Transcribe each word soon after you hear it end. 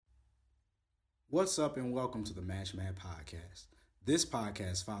What's up, and welcome to the Match Mad Podcast. This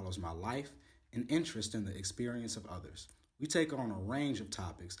podcast follows my life and interest in the experience of others. We take on a range of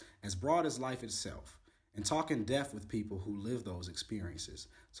topics as broad as life itself and talk in depth with people who live those experiences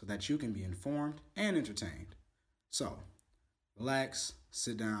so that you can be informed and entertained. So, relax,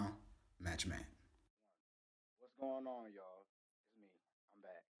 sit down, Match Mad. What's going on, y'all? It's me. I'm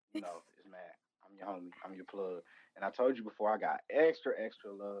back. It's Matt. I'm your homie. I'm your plug. And I told you before, I got extra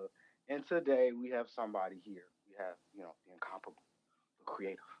love. And today we have somebody here. We have, the incomparable, the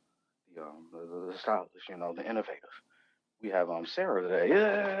creative, the stylish, the innovative. We have Sarah today.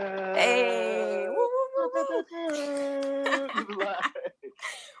 Hey, woo, Yeah. woo, woo, woo. Like,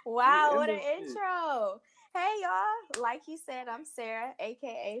 we Wow, in what an this shit. intro. Hey, y'all. Like you said, I'm Sarah,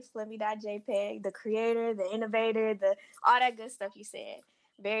 aka Flimmy.jpg, the creator, the innovator, the all that good stuff you said.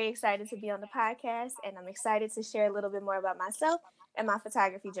 Very excited to be on the podcast, and I'm excited to share a little bit more about myself and my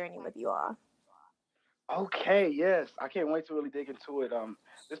photography journey with you all. Okay, yes. I can't wait to really dig into it.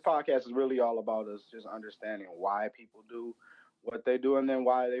 This podcast is really all about us just understanding why people do what they do and then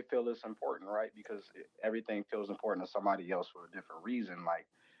why they feel it's important, right? Because everything feels important to somebody else for a different reason. Like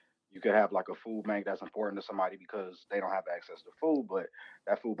you could have like a food bank that's important to somebody because they don't have access to food, but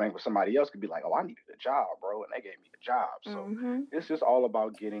that food bank for somebody else could be like, oh, I needed a job, bro, and they gave me a job. So Mm-hmm. it's just all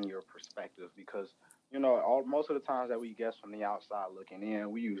about getting your perspective because all most of the times that we guess from the outside looking in,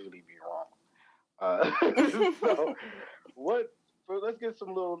 we usually be wrong. Uh, so what? Let's get some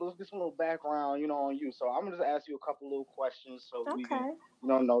little background, on you. So I'm gonna just ask you a couple little questions so we can,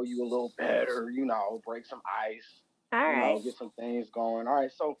 Okay. know you a little better. Break some ice. All right. Get some things going. All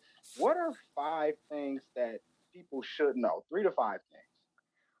right. So what are five things that people should know? Three to five things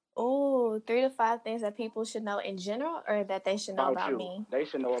Oh, 3 to 5 things that people should know in general or that they should know about about you. me. They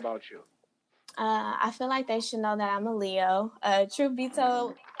should know about you. I feel like they should know that I'm a Leo. Truth be Hmm.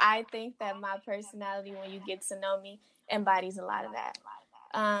 told, I think that my personality, when you get to know me, embodies a lot of that.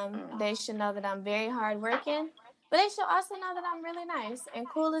 Hmm. They should know that I'm very hardworking, but they should also know that I'm really nice and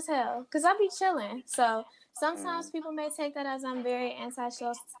cool as hell. Cause I be chilling. So sometimes Hmm. people may take that as I'm very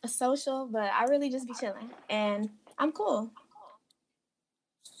anti-social, but I really just be chilling and I'm cool.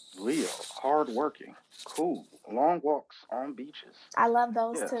 Leo, hardworking, cool, long walks on beaches. I love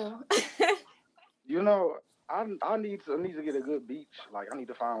those Yes. too. You know, I need to get a good beach. Like I need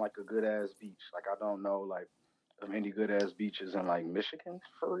to find like a good ass beach. Like I don't know like of any good ass beaches in like Michigan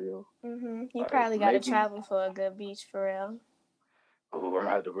for real. You Like probably got to maybe travel for a good beach for real. oh, I'm gonna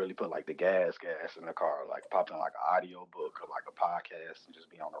have to really put like the gas in the car, like pop in like an audio book or like a podcast and just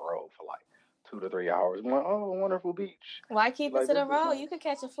be on the road for like 2 to 3 hours. I'm like, oh, wonderful beach. Why Be keep it like, to this the is road? You nice. could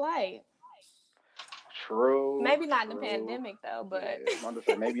catch a flight. True, Maybe not in the true. pandemic though, but Yeah, I'm about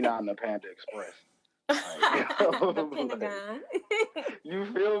to say maybe not in the Panda Express. Like, the like Pentagon. you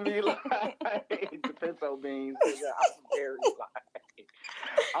feel me? Like the pinto beans. Yeah,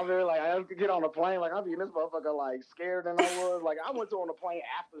 I'm very like I have to get on a plane. Like I'll be in this motherfucker like scared than I was. Like I went to on a plane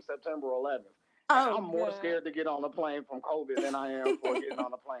after September 11th, and Oh I'm more god. scared to get on a plane from COVID than I am for getting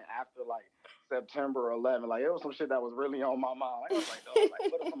on a plane after like September 11th. Like it was some shit that was really on my mind. Like, I was like, dog,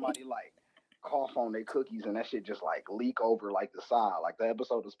 like what if somebody like cough on their cookies and that shit just like leak over like the side, like the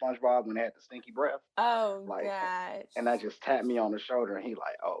episode of SpongeBob when they had the stinky breath, Oh like, god. and that just tapped me on the shoulder and he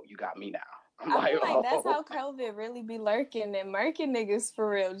like, oh, you got me now. I'm I like, feel like that's oh. how COVID really be lurking and murking niggas for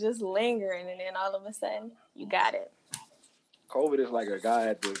real, just lingering, and then all of a sudden you got it. COVID is like a guy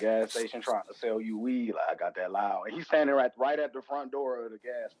at the gas station trying to sell you weed. Like I got that loud, and he's standing right at the front door of the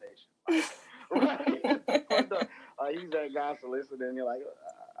gas station, like right at the front door. He's that guy soliciting. You're like,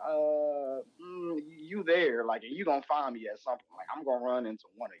 you there? Like, you gonna find me at some point? Like, I'm gonna run into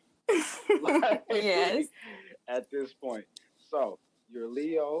one of you. Yes. Like at this point. So you're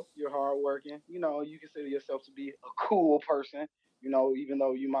Leo. You're hardworking. You consider yourself to be a cool person. Even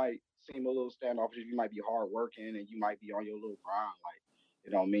though you might seem a little standoffish, you might be hardworking and you might be on your little grind. Like,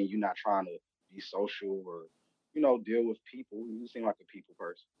 it don't mean you're not trying to be social or, deal with people. You seem like a people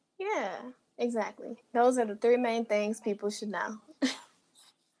person. Yeah, exactly. Those are the three main things people should know.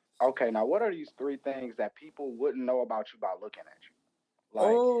 Okay, now what are these three things that people wouldn't know about you by looking at you?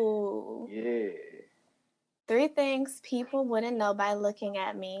 Like, Oh. yeah. 3 things people wouldn't know by looking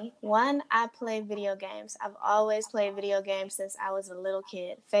at me. One, I play video games. I've always played video games since I was a little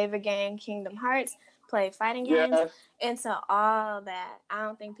kid. Favorite game, Kingdom Hearts. Played fighting games. Yes. Into all that. I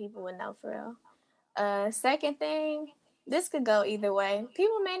don't think people would know for real. Second thing, this could go either way.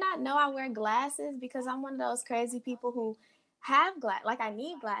 People may not know I wear glasses because I'm one of those crazy people who have like I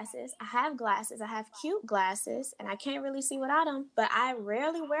need glasses. I have glasses. I have cute glasses, and I can't really see without them. But I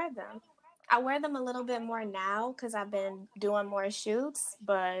rarely wear them. I wear them a little bit more now because I've been doing more shoots.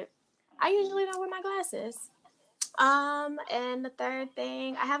 But I usually don't wear my glasses. And the third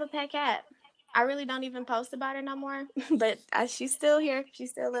thing, I have a pet cat. I really don't even post about her no more, but she's still here. She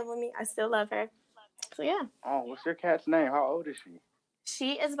still live with me. I still love her. So yeah. Oh, what's your cat's name? How old is she?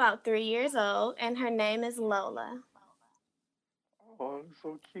 She is about 3 years old, and her name is Lola. Oh, that's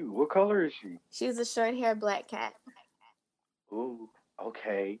so cute. What color is she? She's a short-haired black cat. Ooh,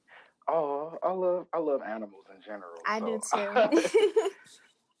 okay. Oh, I love animals in general. I do So too.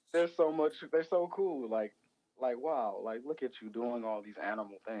 there's so much. They're so cool. Like wow. Like look at you doing all these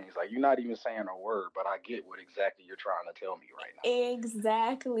animal things. Like you're not even saying a word, but I get what exactly you're trying to tell me right now.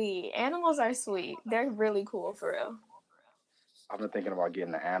 Exactly. Animals are sweet. They're really cool for real. I've been thinking about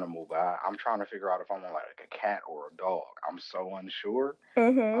getting an animal, but I'm trying to figure out if I want like a cat or a dog. I'm so unsure.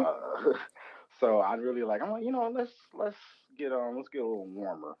 Mhm. Uh, so I'd really like. I'm like, let's get a little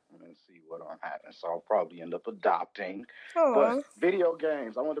warmer and see what I'm having. So I'll probably end up adopting. But Aw. video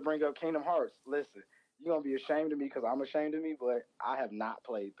games. I want to bring up Kingdom Hearts. Listen, you're gonna be ashamed of me because I'm ashamed of me, but I have not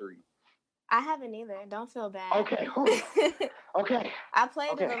played three. I haven't either. Don't feel bad. Okay, okay, I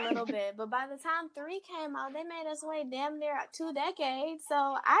played it okay. a little bit, but by the time 3 came out, they made us wait damn near 2 decades. So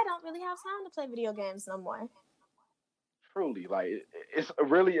I don't really have time to play video games no more. Truly, like it's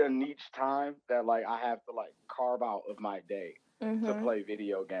really a niche time that like I have to like carve out of my day to Mhm. play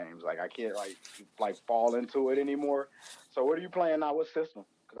video games. Like I can't like fall into it anymore. So what are you playing now? What system?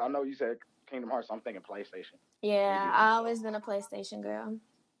 Because I know you said Kingdom Hearts. So I'm thinking PlayStation. Can't Yeah, get I beat. always been a PlayStation girl.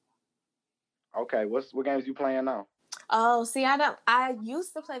 Okay, what games you playing now? Oh, see, I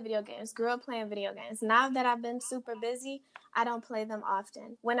used to play video games, grew up playing video games. Now that I've been super busy, I don't play them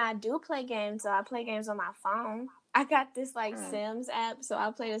often. When I do play games, though, I play games on my phone. I got this like Hmm. Sims app, so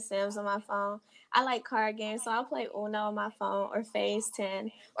I'll play the Sims on my phone. I like card games, so I'll play Uno on my phone or Phase 10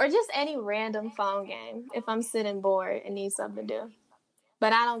 or just any random phone game if I'm sitting bored and need something to do.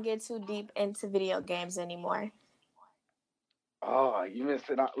 But I don't get too deep into video games anymore. Oh, you missed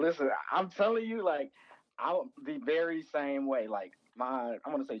it. Listen, I'm telling you, like I'm the very same way. Like I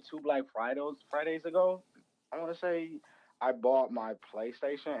want to say two Black Fridays ago. I want to say I bought my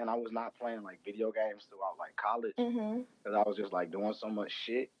PlayStation and I was not playing like video games throughout like college Mm-hmm. because I was just like doing so much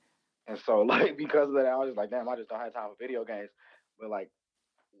shit. And so like because of that, I was just like, damn, I just don't have time for video games. But like,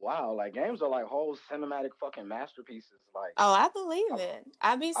 wow, like games are like whole cinematic fucking masterpieces. Like Oh, I believe I've, it.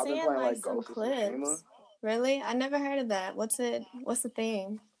 I be I've been seeing playing like like some Ghost of Tsushima. clips. Really? I never heard of that. What's it? What's the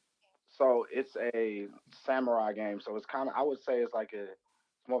theme? So it's a samurai game. So it's kind of I would say it's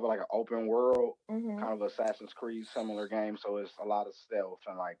more of like an open world Mhm. kind of Assassin's Creed similar game. So it's a lot of stealth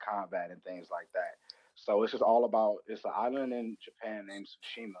and like combat and things like that. So it's just all about it's an island in Japan named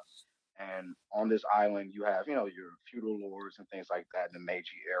Tsushima. And on this island you have, your feudal lords and things like that in the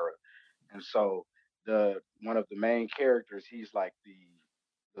Meiji era. And so the one of the main characters, he's like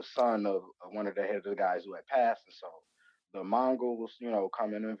the son of one of the head of the guys who had passed, and so the Mongols,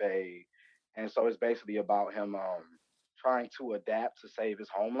 come and invade, and so it's basically about him trying to adapt to save his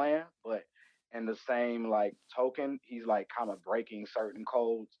homeland, but in the same like token, he's like kind of breaking certain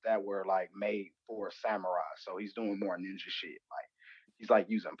codes that were like made for samurai. So he's doing more ninja shit, like he's like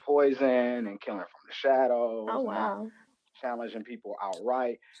using poison and killing from the Oh shadows and not wow. challenging people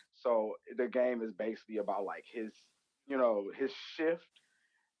outright. So the game is basically about like his shift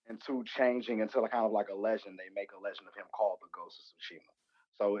into changing into kind of like a legend. They make a legend of him called the Ghost of Tsushima.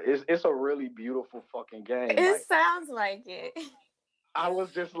 So it's a really beautiful fucking game. It Like sounds like it. I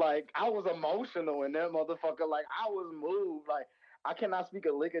was just like I was emotional in that motherfucker. Like I was moved. Like I cannot speak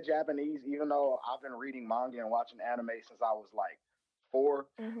a lick of Japanese, even though I've been reading manga and watching anime since I was like 4.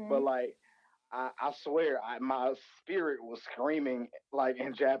 But Mhm. like I swear, my spirit was screaming like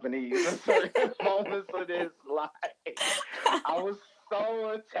in Japanese in certain moments of this. Like I was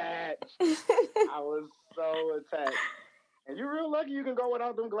so attached. I was so attached. And you're real lucky you can go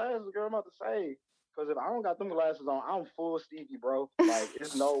without them glasses, girl. I'm about to say. Because if I don't got them glasses on, I'm full Stevie, bro. Like,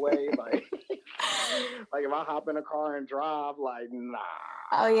 it's no way. Like, like if I hop in a car and drive, like, nah.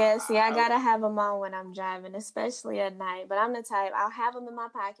 Oh yeah, see, I gotta have them on when I'm driving, especially at night. But I'm the type I'll have them in my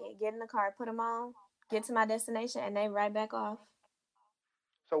pocket, get in the car, put them on, get to my destination, and they right back off.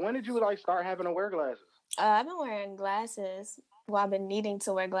 So when did you like start having to wear glasses? I've been wearing glasses. Well, I've been needing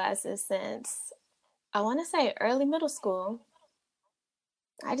to wear glasses since I want to say early middle school.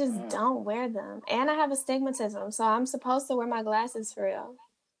 I just Mm. don't wear them, and I have astigmatism, so I'm supposed to wear my glasses for real.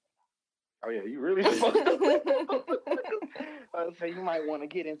 Oh yeah, you really supposed to. So you might want to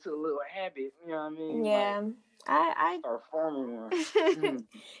get into a little habit. You know what I mean? Like Yeah, I start forming one. Mm.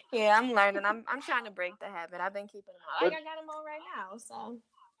 yeah, I'm learning. I'm trying to break the habit. I've been keeping them on. But Like I got them on right now. So.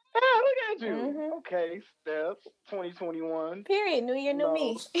 yeah, look at you. Mhm. Okay, steps 2021. Period. New year, You new know,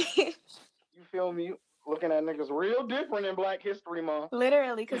 me. feel me? Looking at niggas real different in Black History Month.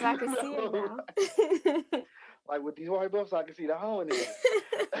 Literally, because I could see it now. Like with these white buffs, I can see the hole in it.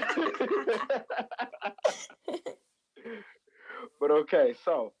 But okay,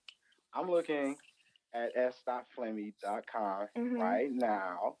 so I'm looking at s.flemmy.com right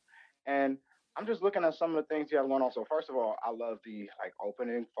now, and I'm just looking at some of the things you have going on. So first of all, I love the like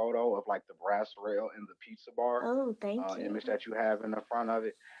opening photo of like the brass rail in the pizza bar Oh, thank you. image that you have in the front of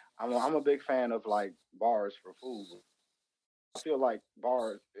it. I'm a big fan of like bars for food. I feel like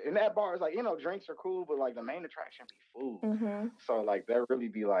bars in that bar is like drinks are cool, but like the main attraction be food. So like that really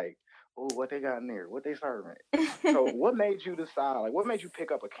be like, oh, what they got in there, what they serving. So what made you decide? Like, what made you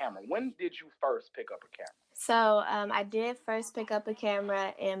pick up a camera? When did you first pick up a camera? So I did first pick up a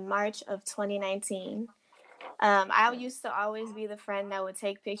camera in March of 2019. I used to always be the friend that would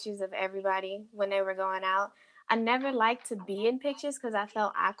take pictures of everybody when they were going out. I never liked to be in pictures because I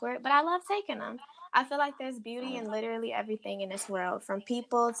felt awkward, but I love taking them. I feel like there's beauty in literally everything in this world, from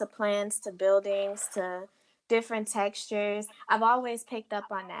people to plants to buildings to different textures. I've always picked up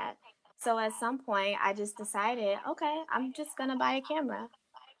on that. So at some point, I just decided, okay, I'm just going to buy a camera.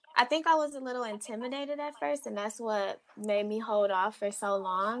 I think I was a little intimidated at first, and that's what made me hold off for so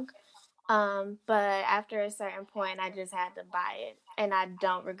long. But after a certain point, I just had to buy it, and I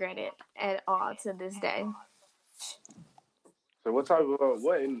don't regret it at all to this day. So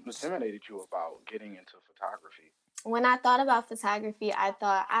what intimidated you about getting into photography? When I thought about photography, I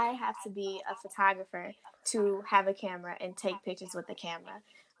thought I have to be a photographer to have a camera and take pictures with the camera.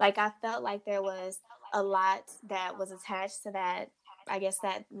 Like I felt like there was a lot that was attached to that, I guess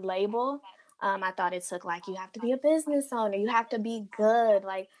that label. I thought it took like you have to be a business owner, you have to be good.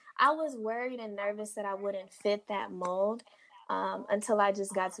 Like I was worried and nervous that I wouldn't fit that mold until I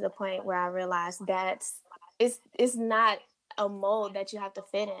just got to the point where I realized that it's not a mold that you have to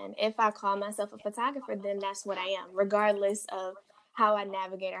fit in. If I call myself a photographer, then that's what I am, regardless of how I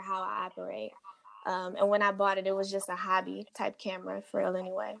navigate or how I operate. And when I bought it, it was just a hobby type camera for real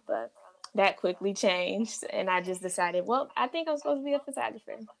anyway. But that quickly changed, and I just decided, well, I think I'm supposed to be a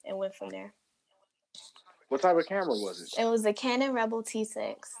photographer, and went from there. What type of camera was it? It was a Canon Rebel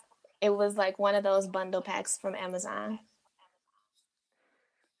T6. It was like one of those bundle packs from Amazon.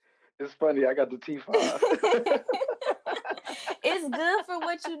 It's funny, I got the T5. It's good for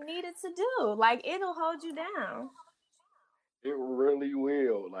what you need it to do. Like it'll hold you down. It really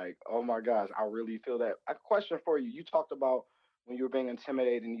will. Like, oh my gosh, I really feel that. A question for you. You talked about when you were being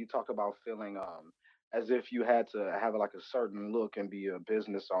intimidated and you talked about feeling as if you had to have like a certain look and be a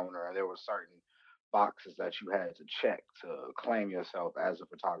business owner and there were certain boxes that you had to check to claim yourself as a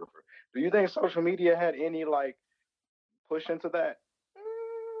photographer. Do you think social media had any like push into that?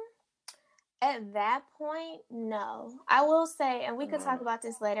 At that point, no. I will say, and we could Mm, talk about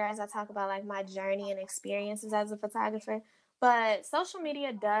this later as I talk about like my journey and experiences as a photographer, but social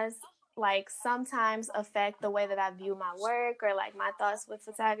media does like sometimes affect the way that I view my work or like my thoughts with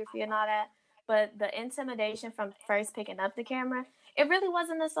photography and all that. But the intimidation from first picking up the camera, it really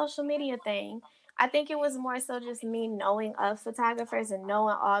wasn't a social media thing. I think it was more so just me knowing of photographers and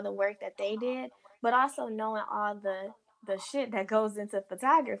knowing all the work that they did, but also knowing all the shit that goes into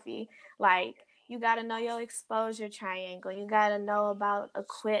photography. Like you got to know your exposure triangle. You got to know about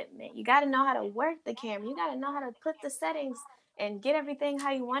equipment. You got to know how to work the camera. You got to know how to put the settings and get everything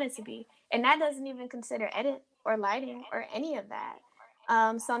how you want it to be. And that doesn't even consider edit or lighting or any of that.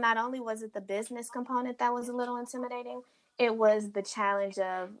 So not only was it the business component that was a little intimidating, it was the challenge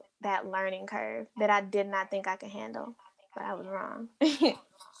of that learning curve that I did not think I could handle, but I was wrong.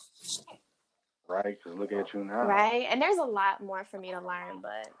 right? Because look at you now. Right? And there's a lot more for me to learn,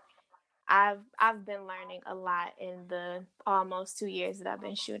 but I've been learning a lot in the almost 2 years that I've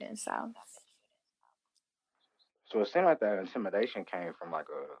been shooting. So So it seemed like that intimidation came from like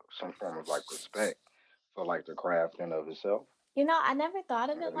some form of like respect for like the craft in of itself. I never thought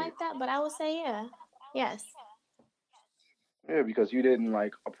of it like that, but I would say yeah, yes. Yeah, because you didn't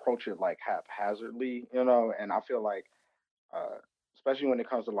like approach it like haphazardly, and I feel like, uh, especially when it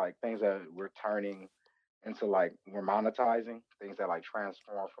comes to like things that we're turning into like we're monetizing, things that like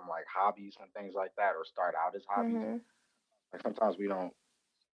transform from like hobbies and things like that, or start out as hobbies. Mhm. Like sometimes we don't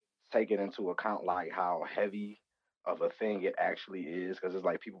take it into account like how heavy of a thing it actually is, because it's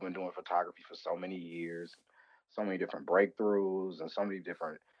like people been doing photography for so many years, so many different breakthroughs, and so many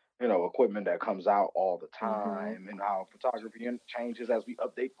different equipment that comes out all the Mhm. time, and how photography changes as we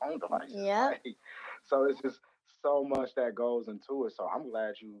update phone devices. Yep. Like, so it's just so much that goes into it. So I'm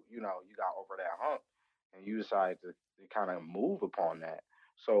glad you got over that hump and you decided to kind of move upon that.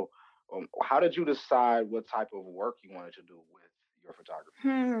 So how did you decide what type of work you wanted to do with your photography?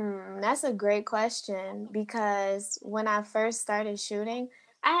 That's a great question because when I first started shooting,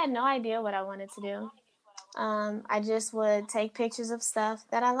 I had no idea what I wanted to do. I just would take pictures of stuff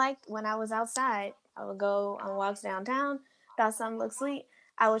that I liked when I was outside. I would go on walks downtown, thought something looked sweet.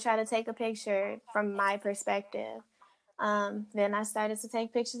 I would try to take a picture from my perspective. Then I started to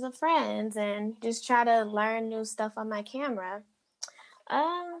take pictures of friends and just try to learn new stuff on my camera.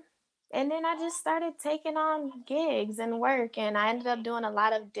 Um, and then I just started taking on gigs and work, and I ended up doing a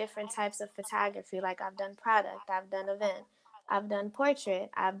lot of different types of photography. Like I've done product, I've done event, I've done portrait,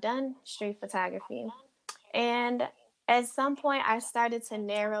 I've done street photography. And at some point, I started to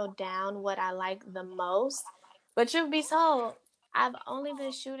narrow down what I like the most. But truth be told, I've only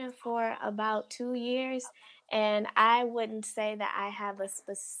been shooting for about 2 years, and I wouldn't say that I have a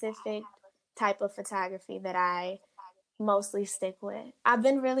specific type of photography that I mostly stick with. I've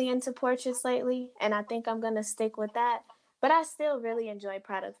been really into portraits lately, and I think I'm going to stick with that. But I still really enjoy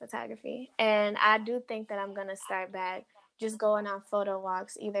product photography. And I do think that I'm going to start back just going on photo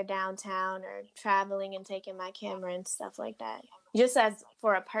walks, either downtown or traveling and taking my camera and stuff like that. Just as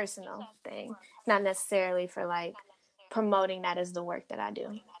for a personal thing, not necessarily for like promoting that as the work that I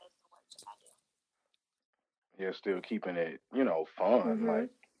do. You're still keeping it, fun, Hmm. like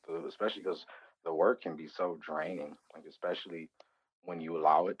especially because the work can be so draining, like especially when you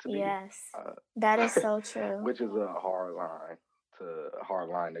allow it to be, Yes, that uh, is so true. which is to a hard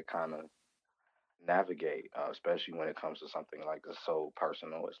line to kind of navigate, especially when it comes to something like this so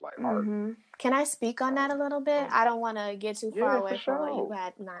personal. It's like art. Can I speak on that a Um, little bit? and I don't want to get too far yeah, for away from what you sure.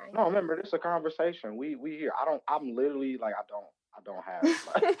 had in mind. No, remember this is a conversation. We here. I don't. I'm literally like I don't have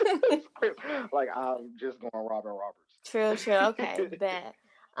like script. Like I'm just going Robin True, true. Okay, Roberts. bet.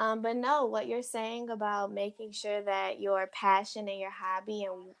 But no, what you're saying about making sure that your passion and your hobby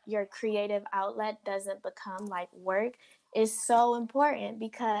and your creative outlet doesn't become like work is so important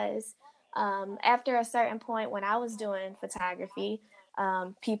because after a certain point when I was doing photography,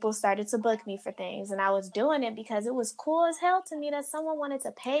 people started to book me for things, and I was doing it because it was cool as hell to me that someone wanted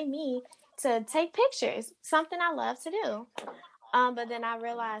to pay me to take pictures, something I love to do. But then I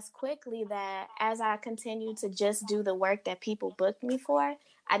realized quickly that as I continued to just do the work that people booked me for,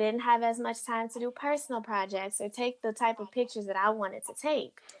 I didn't have as much time to do personal projects or take the type of pictures that I wanted to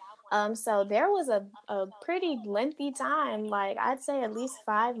take. So there was a pretty lengthy time, like I'd say at least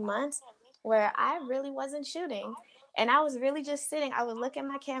 5 months, where I really wasn't shooting. And I was really just sitting. I would look at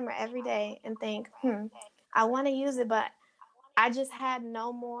my camera every day and think, I want to use it, but I just had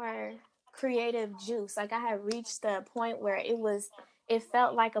no more creative juice. Like I had reached the point where it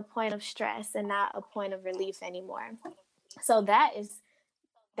felt like a point of stress and not a point of relief anymore. So that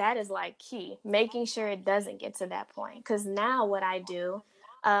is like key, making sure it doesn't get to that point. Because now what I do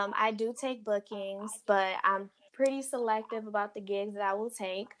take bookings, but I'm pretty selective about the gigs that I will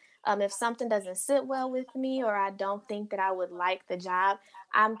take. If something doesn't sit well with me or I don't think that I would like the job,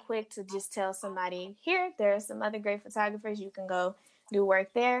 I'm quick to just tell somebody, here, there are some other great photographers, you can go do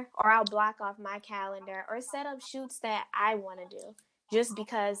work there. Or I'll block off my calendar or set up shoots that I want to do just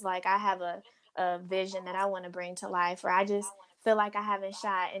because like I have a vision that I want to bring to life, or I just feel like I haven't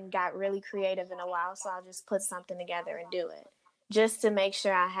shot and got really creative in a while, so I'll just put something together and do it just to make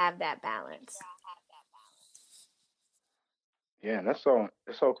sure I have that balance. Yeah, and it's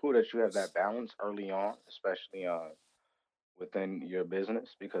so cool that you have that balance early on, especially within your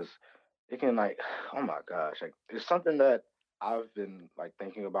business because it can like oh my gosh, like it's something that I've been like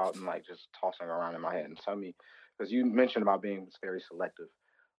thinking about and like just tossing around in my head and tell me because you mentioned about being very selective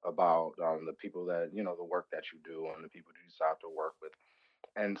about the people that the work that you do and the people you decide to work with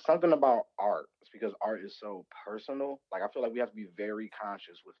and something about art is because art is so personal. Like I feel like we have to be very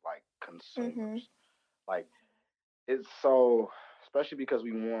conscious with like Mm-hmm. consumers. Like it's so especially because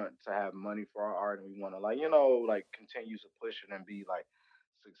we want to have money for our art and we want to like like continue to push it and be like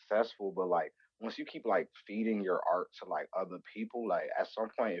successful but like once you keep like feeding your art to like other people like at some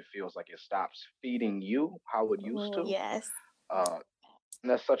point it feels like it stops feeding you how it used Oh, to yes. uh and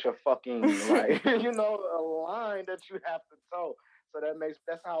that's such a fucking like a line that you have to toe. So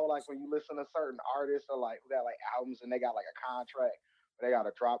that's how like when you listen to certain artists or like who got like albums and they got like a contract, they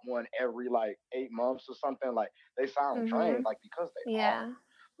gotta drop one every like 8 months or something. Like they sound Mm-hmm. drained, like because Yeah.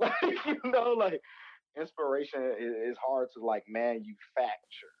 they are. Like like inspiration is hard to like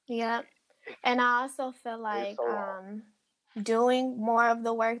manufacture. Yep. Like And I also feel it's like so hard. doing more of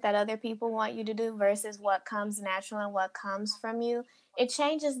the work that other people want you to do versus what comes natural and what comes from you, it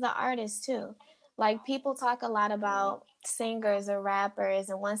changes the artist too. Like people talk a lot Hmm. about singers or rappers,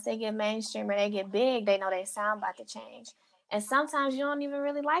 and once they get mainstream or they get big, they know their sound about to change. And sometimes you don't even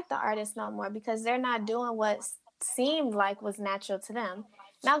really like the artist no more because they're not doing what seemed like was natural to them.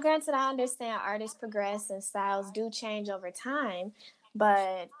 Now, granted, I understand artists progress and styles do change over time,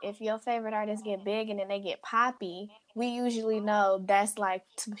 but if your favorite artists get big and then they get poppy, we usually know that's like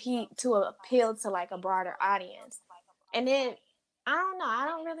to appeal to like a broader audience. And then I don't know, I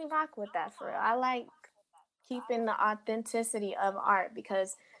don't really rock with that for real. I like keeping the authenticity of art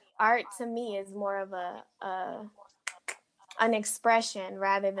because art to me is more of a an expression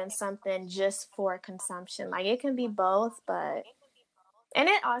rather than something just for consumption. Like it can be both, but and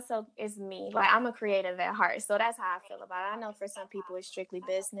it also is me. Like I'm a creative at heart, so that's how I feel about it. I know for some people it's strictly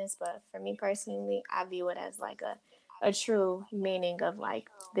business, but for me personally, I view it as like a true meaning of like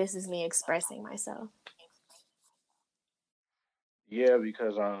this is me expressing myself. Yeah,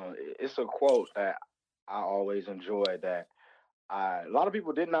 because it's a quote that I always enjoy that a lot of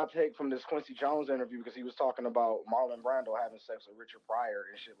people did not take from this Quincy Jones interview because he was talking about Marlon Brando having sex with Richard Pryor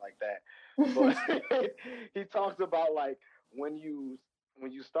and shit like that. But he talks about like when you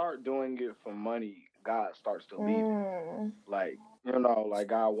when you start doing it for money, God starts to lead you. Mm. Like like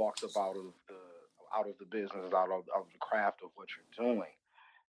God walks up out of the business, out of the craft of what you're doing.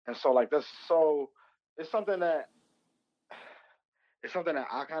 And so like that's so it's something that it's something that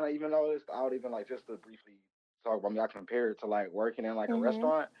I kind of even noticed. I would even like just to briefly talk about me. I compare it to like working in like a Mhm.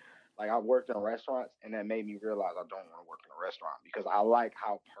 restaurant. Like I've worked in restaurants, and that made me realize I don't want to work in a restaurant because I like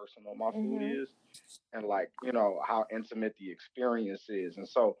how personal my food Mhm. is, and like how intimate the experience is. And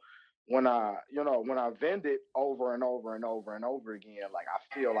so when I vend it over and over and over and over again, like I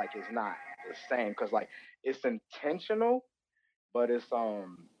feel like it's not the same because like it's intentional, but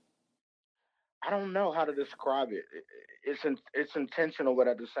I don't know how to describe it. It's intentional, but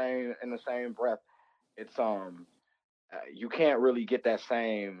at the same breath, it's you can't really get that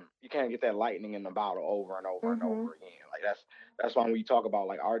same you can't get that lightning in the bottle over and over and Mhm. over again. Like that's why when you talk about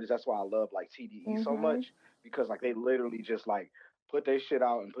like artists, that's why I love like TDE so much Mhm. because like they literally just like put their shit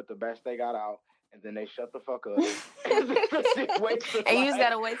out and put the best they got out, and then they shut the fuck up and just wait to And you just like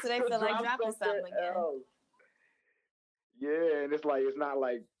gotta wait till they to feel like drop dropping something something again. else. Yeah, and it's like it's not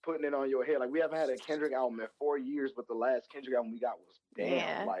like putting it on your head. Like we haven't had a Kendrick album in 4 years, but the last Kendrick album we got was damn.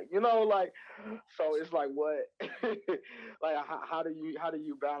 Yeah. Like like so it's like what like how do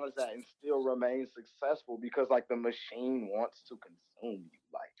you balance that and still remain successful because like the machine wants to consume you,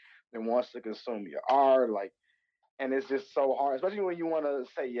 like it wants to consume your art, like and it's just so hard, especially when you want to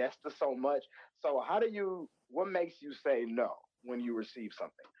say yes to so much. So what makes you say no when you receive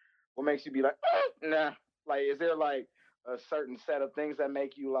something? What makes you be like, nah? Like, is there like a certain set of things that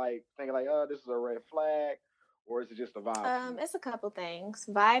make you like think like, oh, this is a red flag, or is it just a vibe to you? It's a couple things.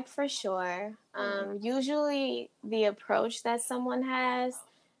 Vibe for sure. Mm. Usually the approach that someone has.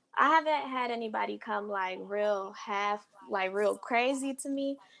 I haven't had anybody come like real crazy to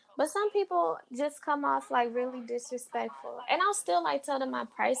me. But some people just come off like really disrespectful. And I'll still like tell them my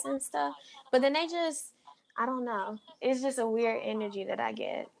price and stuff. But then they just, I don't know. It's just a weird energy that I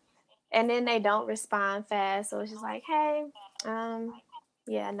get. And then they don't respond fast. So it's just like, hey, um,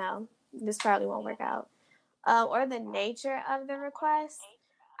 yeah, no, this probably won't work out, or the nature of the request.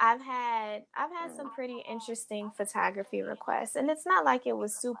 I've had some Mm. pretty interesting photography requests, and it's not like it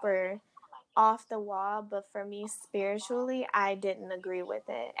was super off the wall, but for me spiritually, I didn't agree with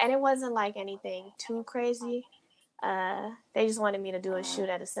it, and it wasn't like anything too crazy. They just wanted me to do a Mm. shoot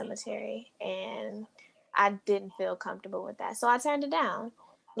at a cemetery, and I didn't feel comfortable with that, so I turned it down.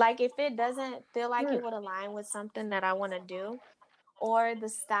 Like if it doesn't feel like Yeah. it would align with something that I want to do, or the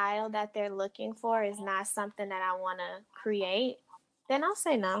style that they're looking for is not something that I want to create, then I'll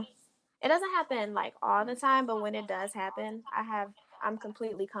say no. It doesn't happen like all the time, but when it does happen, I'm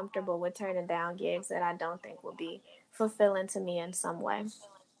completely comfortable with turning down gigs that I don't think will be fulfilling to me in some way.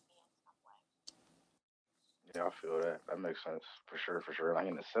 Yeah, I feel that. That makes sense for sure, for sure. Like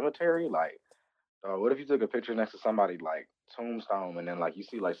in the cemetery, like, what if you took a picture next to somebody like tombstone, and then like you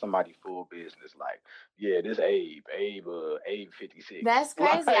see like somebody full business, like, yeah, this Abe 56, That's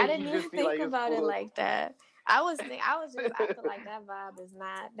crazy. I like didn't you even just see think like his about it full. like that. I feel like that vibe is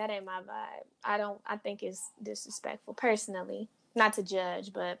not that ain't my vibe. I think it's disrespectful personally. Not to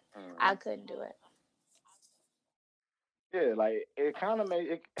judge, but I Mhm. couldn't do it. Yeah, like it kind of made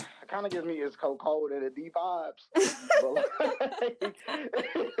it. It kind of gives me it's cold and the deep vibes, but like,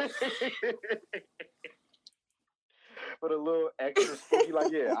 but a little extra spooky.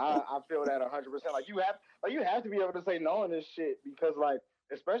 Like, yeah, I feel that 100%. Like you have to be able to say no in this shit because like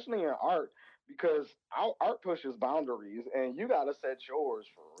especially in art because our art pushes boundaries and you gotta set yours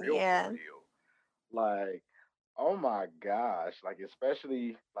for real, for Yeah. real. Like, oh my gosh, like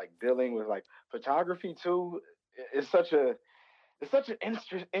especially like dealing with like photography too. It's such an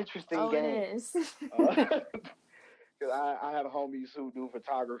interesting Oh, it game. is. Uh, Cause I have homies who do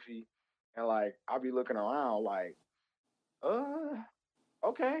photography, and like I'll be looking around like, uh,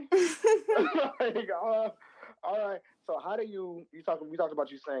 okay, like, all right. So how do you talk? We talked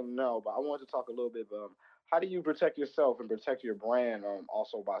about you saying no, but I wanted to talk a little bit. How do you protect yourself and protect your brand?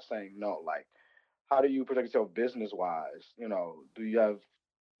 Also by saying no, like how do you protect yourself business wise? Do you have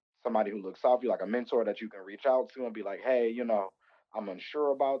somebody who looks out for you, like a mentor that you can reach out to and be like, hey, I'm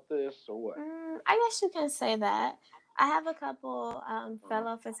unsure about this or what? I guess you can say that. I have a couple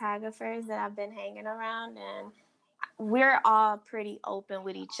fellow photographers that I've been hanging around, and we're all pretty open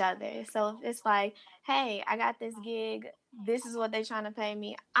with each other. So if it's like, hey, I got this gig, this is what they're trying to pay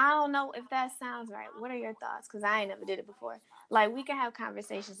me. I don't know if that sounds right. What are your thoughts? Because I ain't never did it before. Like, we can have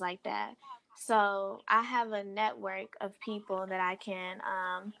conversations like that. So I have a network of people that I can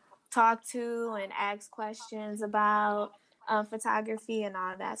talk to and ask questions about photography and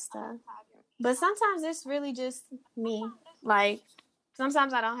all that stuff. But sometimes it's really just me. Like,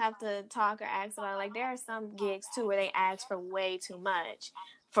 sometimes I don't have to talk or ask about it. Like, there are some gigs too where they ask for way too much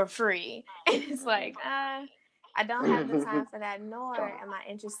for free. And it's like, I don't have the time for that, nor am I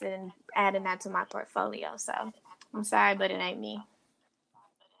interested in adding that to my portfolio. So I'm sorry, but it ain't me.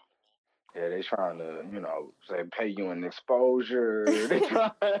 Yeah, they trying to, say pay you an exposure.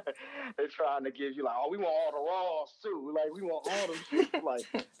 They trying to give you like, oh, we want all the raws too. Like we want all them shit. Like,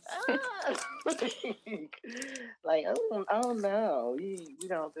 like I don't know. We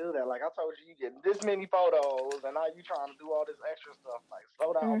don't do that. Like I told you, you get this many photos, and now you trying to do all this extra stuff. Like,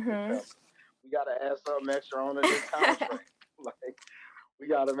 slow down, big Mm-hmm. fella. We gotta add something extra on to this contract. Like, we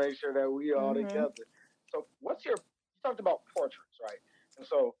gotta make sure that we all Mm-hmm. together. So, you talked about portraits, right? And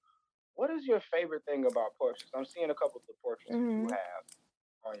so what is your favorite thing about portraits? I'm seeing a couple of the portraits that you Mm-hmm. have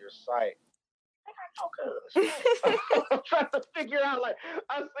on your site. I think I know cuz. I'm trying to figure out like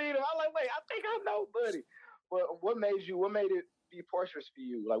I seen them. I'm like, wait, I think I know, buddy. What made it be portraits for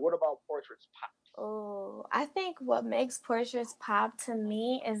you? Like what about portraits pop? Oh, I think what makes portraits pop to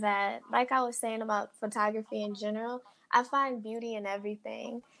me is that, like I was saying about photography in general, I find beauty in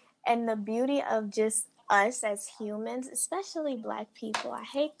everything. And the beauty of just us as humans, especially black people, I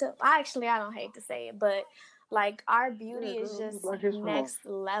don't hate to say it, but like our Yeah, beauty is girl, just Black History Month. next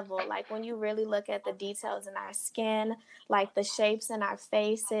level. Like when you really look at the details in our skin, like the shapes in our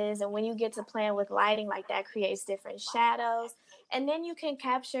faces, and when you get to playing with lighting, like that creates different shadows, and then you can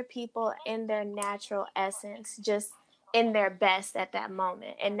capture people in their natural essence, just in their best at that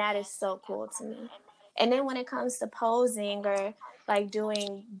moment, and that is so cool to me. And then when it comes to posing or like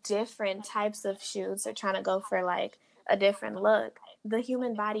doing different types of shoots or trying to go for like a different look, the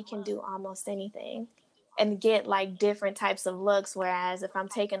human body can do almost anything and get like different types of looks, whereas if I'm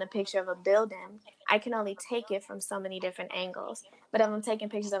taking a picture of a building, I can only take it from so many different angles. But if I'm taking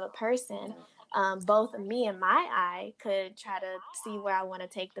pictures of a person, both me and my eye could try to see where I want to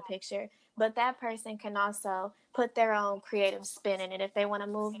take the picture, but that person can also put their own creative spin in it if they want to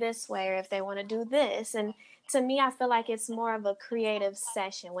move this way or if they want to do this. And to me, I feel like it's more of a creative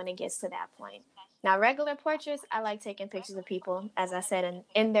session when it gets to that point. Now, regular portraits, I like taking pictures of people, as I said,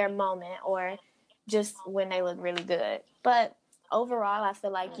 in their moment or just when they look really good. But overall, I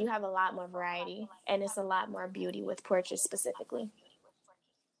feel like you have a lot more variety and it's a lot more beauty with portraits specifically.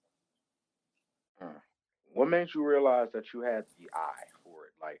 Mm. What made you realize that you had the eye for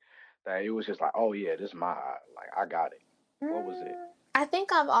it? Like that it was just like, oh yeah, this is my eye. Like I got it. What was it? I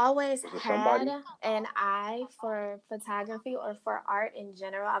think I've always Was it had somebody? an eye for photography or for art in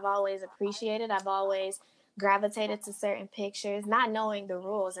general. I've always appreciated. I've always gravitated to certain pictures, not knowing the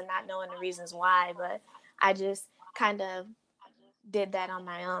rules and not knowing the reasons why, but I just kind of did that on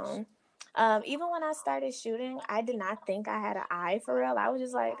my own. Even when I started shooting, I did not think I had an eye for real. I was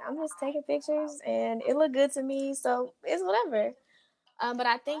just like, I'm just taking pictures and it looked good to me, so it's whatever. But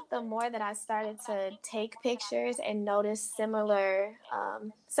I think the more that I started to take pictures and notice similar,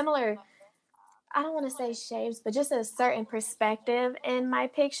 I don't want to say shapes, but just a certain perspective in my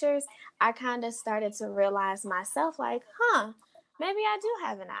pictures, I kind of started to realize myself like, maybe I do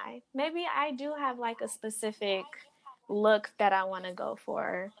have an eye. Maybe I do have like a specific look that I want to go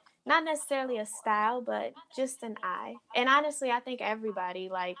for. Not necessarily a style, but just an eye. And honestly, I think everybody,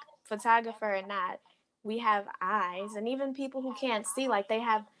 like photographer or not, we have eyes. And even people who can't see, like they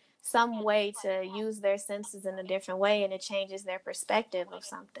have some way to use their senses in a different way and it changes their perspective of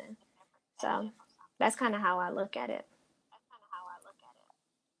something. So that's kind of how I look at it.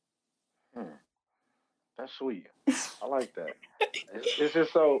 Hmm, that's sweet. I like that. It's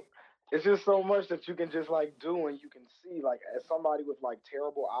just so it's just so much that you can just like do and you can see like as somebody with like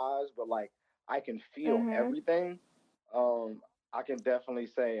terrible eyes, but like I can feel Mhm. everything. Um, I can definitely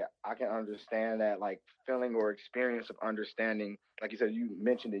say I can understand that like feeling or experience of understanding. Like you said, you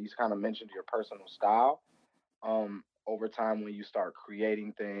mentioned it. You kind of mentioned your personal style. Over time, when you start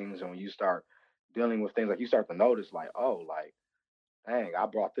creating things and when you start dealing with things, like you start to notice, like, oh, like, dang, I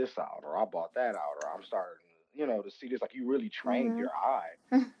brought this out, or I bought that out, or I'm starting, to see this. Like you really trained Mm-hmm. your eye,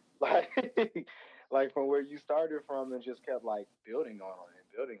 like, like from where you started from, and just kept like building on it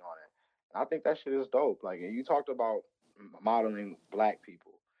and building on it. And I think that shit is dope. Like, and you talked about modeling black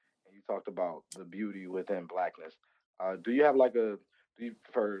people, and you talked about the beauty within blackness. Do you have like a do you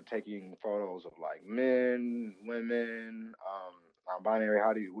prefer taking photos of like men, women,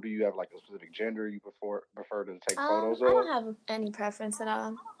 non-binary? What do you have like a specific gender you prefer to take photos I of? don't have any preference at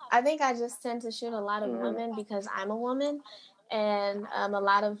all. I think I just tend to shoot a lot of Hmm. women because I'm a woman, and a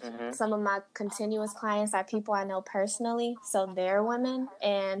lot of Hmm. some of my continuous clients are people I know personally, so they're women,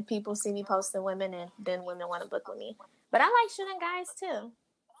 and people see me posting women, and then women want to book with me. But I like shooting guys too,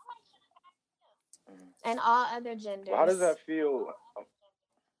 Hmm. and all other Well, how does genders. that feel?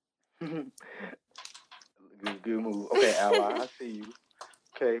 Good move. Okay, ally, I see you.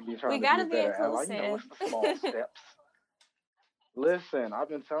 Okay, be We trying to be gotta a be better ally. inclusive. What's the small steps? Listen, I've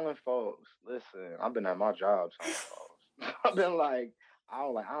been telling folks. Listen, I've been at my job telling folks. I've been like, I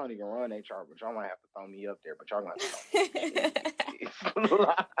don't even run HR, but y'all might have to throw me up there. But y'all gonna have to throw me in there, please.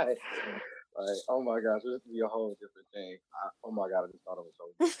 like, oh my gosh, this would be a whole different thing. Oh my god, I just thought it was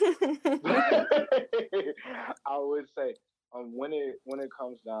so deep. I would say, when it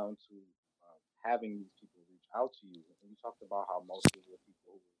comes down to having these people reach out to you, and you talked about how most of the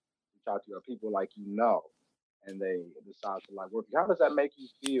people who reach out to you are people like and they decide to like work. How does that make you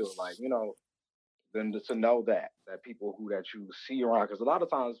feel? Like then to know that people who that you see around, because a lot of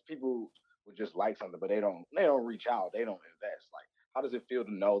times people would just like something, but they don't reach out, they don't invest. Like, how does it feel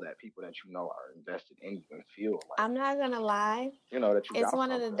to know that people that you know are invested in you and feel like I'm not gonna lie, that you it's got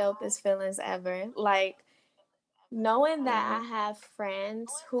one of the something? dopest feelings ever. Like, knowing that Hmm. I have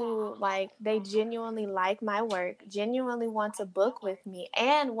friends who like they genuinely like my work, genuinely want to book with me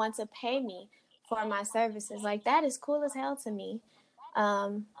and want to pay me for my services, like that is cool as hell to me.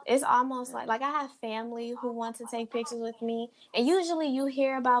 It's almost Hmm. like I have family who want to take pictures with me, and usually you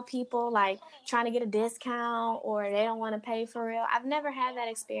hear about people like trying to get a discount or they don't want to pay for real. I've never had that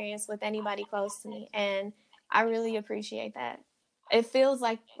experience with anybody close to me, and I really appreciate that. It feels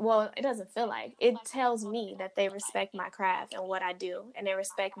like, well, it doesn't feel like, it tells me that they respect my craft and what I do, and they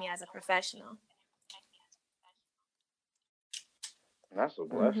respect me as a professional. And that's a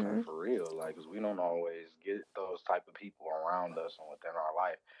blessing Mm-hmm. for real, like, because we don't always get those type of people around us and within our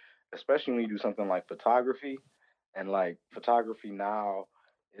life, especially when you do something like photography. And like photography now,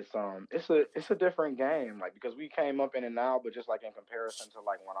 it's a different game, like, because we came up in it now, but just like in comparison to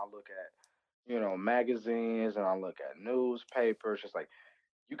like when I look at magazines and I look at newspapers, just like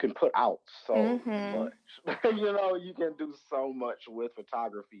you can put out so Mm-hmm. much. You can do so much with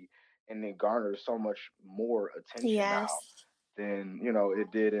photography, and it garners so much more attention now Yes. than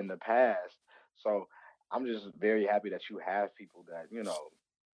it did in the past. So I'm just very happy that you have people that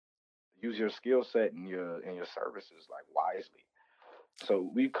use your skill set and your services like wisely. So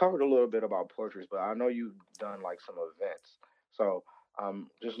we covered a little bit about portraits, but I know you've done like some events. So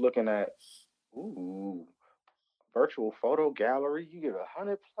just looking at, ooh, virtual photo gallery, you get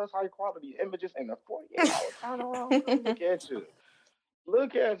 100 plus high quality images in a 48-hour turnaround time. Look at you.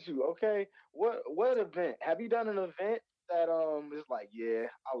 Look at you. Okay. What event? Have you done an event that is like, yeah,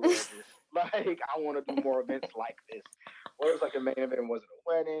 I love this. Like, I want to do more events like this. What was like a main event? Was it a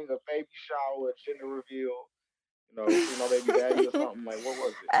wedding, a baby shower, a gender reveal? See my baby daddy or something? Like, what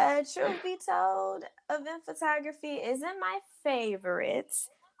was it? Truth be told, event photography isn't my favorite,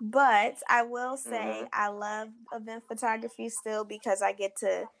 but I will say Mm-hmm. I love event photography still because I get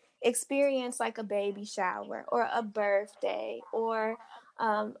to experience like a baby shower or a birthday or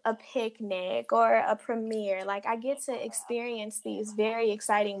a picnic or a premiere. Like, I get to experience these very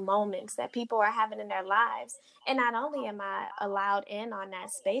exciting moments that people are having in their lives. And not only am I allowed in on that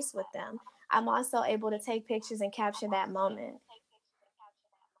space with them, I'm also able to take pictures and capture that moment.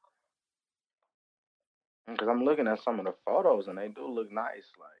 Because I'm looking at some of the photos and they do look nice.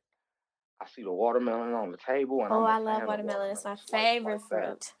 Like, I see the watermelon on the table, and Oh, I'm a I love fan of watermelon. It's watermelon my slices favorite like that.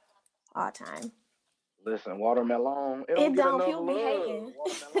 fruit all time. Listen, watermelon, it don't It get don't. enough People be love. hating.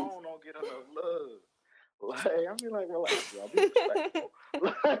 Watermelon don't get enough love. Like, I mean, like, relax, y'all. Be respectful.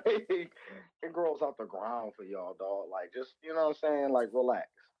 Like, it grows out the ground for y'all, dog. Like, just, you know what I'm saying? Like, relax.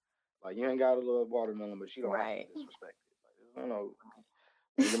 Like, you ain't got to love watermelon, but you don't have to Right. disrespect it.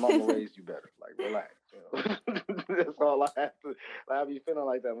 Like, your mama raised you better. Like, relax. That's all I have to. Like, I be feeling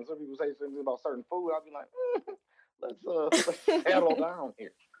like that when some people say something about certain food. I be like, let's settle down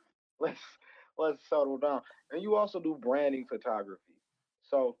here. Let's let's settle down. And you also do branding photography.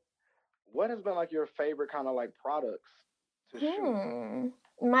 So what has been like your favorite kind of like products to shoot? Hmm.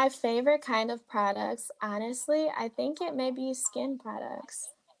 My favorite kind of products, honestly, I think it may be skin products.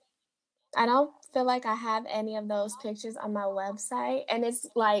 I don't feel like I have any of those pictures on my website. And it's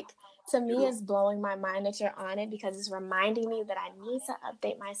like, to me, it's blowing my mind that you're on it because it's reminding me that I need to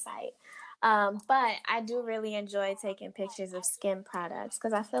update my site. But I do really enjoy taking pictures of skin products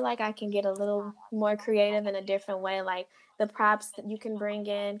because I feel like I can get a little more creative in a different way. Like the props that you can bring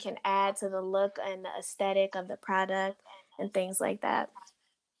in can add to the look and the aesthetic of the product and things like that.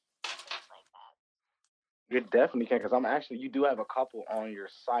 You definitely can, because I'm actually you do have a couple on your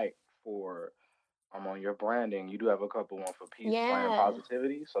site for on your branding. You do have a couple one for peace, joy, and Yeah.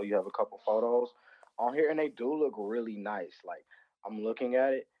 positivity. So you have a couple photos on here, and they do look really nice. Like I'm looking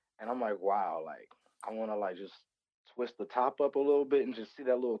at it, and I'm like, wow, like I want to like just twist the top up a little bit and just see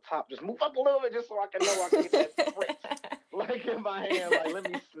that little top just move up a little bit, just so I can know I can get that spritz like in my hand. Like let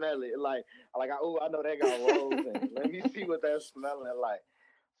me smell it. Oh, I know they got rose in it. Let me see what that's smelling like.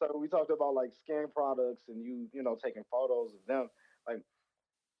 So we talked about like skin products and you taking photos of them. Like,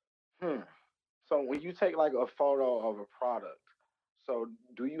 hmm. So when you take like a photo of a product, so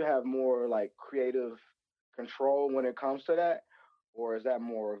do you have more like creative control when it comes to that, or is that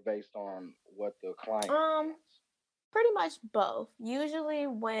more based on what the client um, wants? Pretty much both. Usually,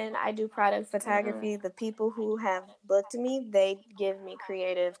 when I do product Hmm. photography, the people who have booked me, they give me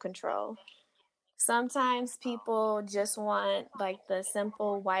creative control. Sometimes people just want like the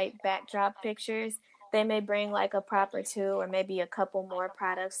simple white backdrop pictures. They may bring like a prop or two, or maybe a couple more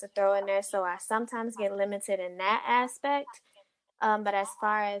products to throw in there. So I sometimes get limited in that aspect. But as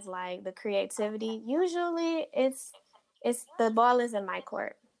far as like the creativity, usually it's the ball is in my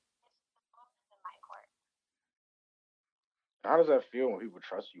court. How does that feel when people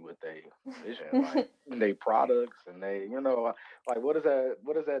trust you with their vision, like they products and like what does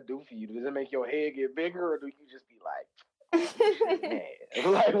that do for you? Does it make your head get bigger, or do you just be like, oh shit,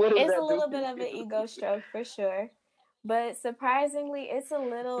 man? Like what does It's a that do little for bit of you? an ego stroke for sure. But surprisingly, it's a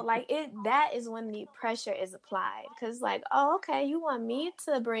little like it that is when the pressure is applied. Cause like, oh, okay, you want me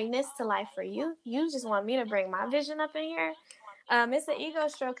to bring this to life for you. You just want me to bring my vision up in here. It's an ego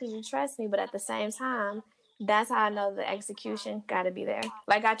stroke because you trust me, but at the same time, that's how I know the execution gotta be there.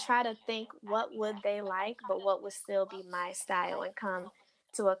 Like I try to think what would they like, but what would still be my style and come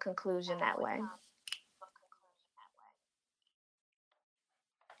to a conclusion that way.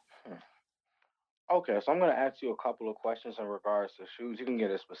 Hmm. Okay, so I'm gonna ask you a couple of questions in regards to shoes. You can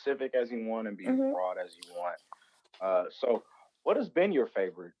get as specific as you want and be as Mm-hmm. broad as you want. So what has been your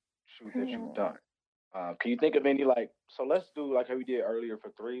favorite shoot that you've Hmm. done? Can you think of any like? So let's do like how we did earlier for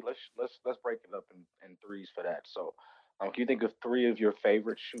three. Let's break it up in threes for that. So, can you think of three of your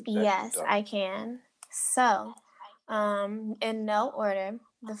favorite shoots that you've Yes, done? I can. So, in no order,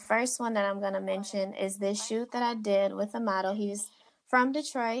 the first one that I'm going to mention is this shoot that I did with a model. He's from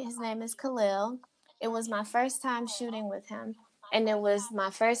Detroit. His name is Khalil. It was my first time shooting with him, and it was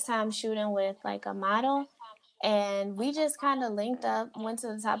my first time shooting with like a model. And we just kind of linked up, went to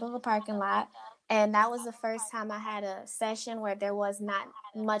the top of a parking lot, and that was the first time I had a session where there was not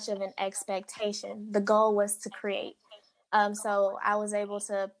much of an expectation. The goal was to create. So I was able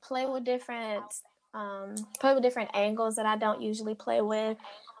to play with different angles that I don't usually play with.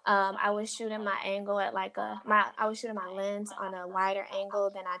 I was shooting my angle at like I was shooting my lens on a wider angle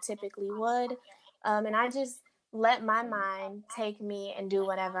than I typically would, and I just let my mind take me and do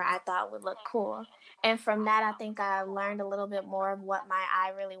whatever I thought would look cool. And from that, I think I learned a little bit more of what my eye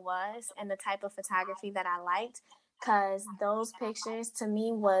really was and the type of photography that I liked, because those pictures to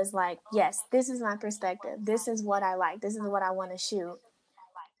me was like, yes, this is my perspective, this is what I like, this is what I want to shoot.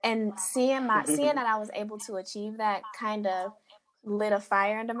 And seeing that I was able to achieve that kind of lit a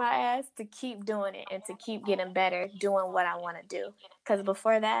fire under my ass to keep doing it and to keep getting better doing what I want to do. Because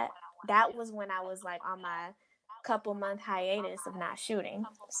before that, that was when I was like on my couple month hiatus of not shooting.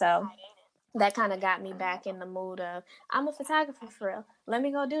 So that kind of got me back in the mood of I'm a photographer for real, let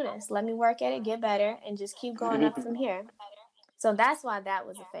me go do this, let me work at it, get better, and just keep going up from here. So that's why that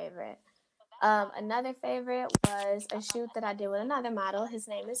was a favorite. Another favorite was a shoot that I did with another model. His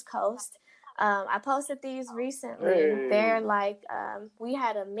name is Coast. I posted these recently. They're Hey, like, we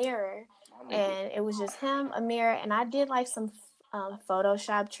had a mirror, my nigga. and it was just him, a mirror, and I did like some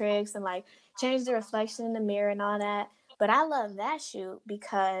Photoshop tricks and like changed the reflection in the mirror and all that. But I love that shoot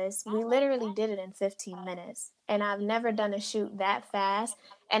because we literally did it in 15 minutes. And I've never done a shoot that fast.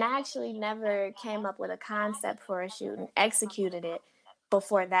 And I actually never came up with a concept for a shoot and executed it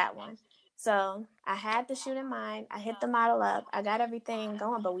before that one. So I had the shoot in mind. I hit the model up. I got everything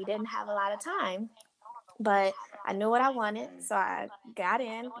going, but we didn't have a lot of time. But I knew what I wanted, so I got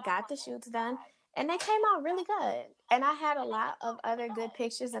in, got the shoots done, and they came out really good. And I had a lot of other good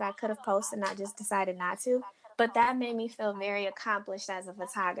pictures that I could have posted, and I just decided not to. But that made me feel very accomplished as a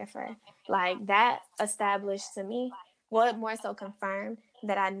photographer. Like that established to me, well, it more so confirmed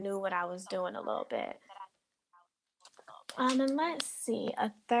that I knew what I was doing a little bit. And let's see,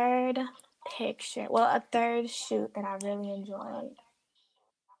 a third picture. Well, a third shoot that I really enjoyed.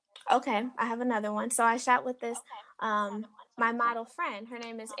 Okay, I have another one. So I shot with this my model friend. Her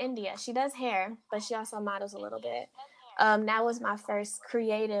name is India. She does hair, but she also models a little bit. That was my first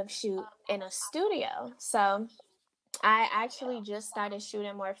creative shoot in a studio. So I actually just started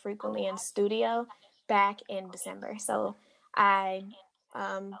shooting more frequently in studio back in December. So I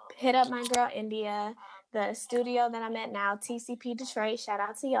hit up my girl India, the studio that I'm at now, TCP Detroit. Shout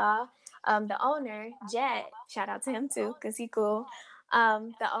out to y'all. The owner, Jet, shout out to him too, because he cool.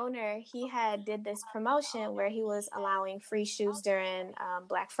 The owner, he had did this promotion where he was allowing free shoots during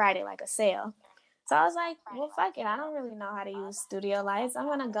Black Friday, like a sale. So I was like, well, fuck it. I don't really know how to use studio lights. I'm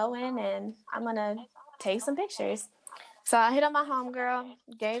going to go in and I'm going to take some pictures. So I hit up my homegirl,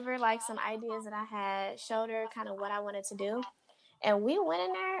 gave her like some ideas that I had, showed her kind of what I wanted to do. And we went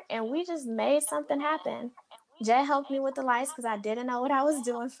in there and we just made something happen. Jay helped me with the lights because I didn't know what I was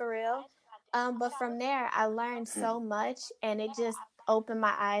doing for real. But from there, I learned so much and it just opened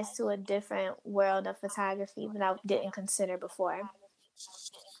my eyes to a different world of photography that I didn't consider before.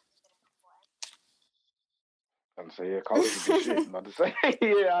 I'm saying, yeah, college is the shit. I'm about to say,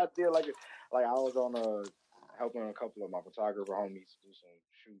 yeah, I feel like it. Like I was on helping a couple of my photographer homies do some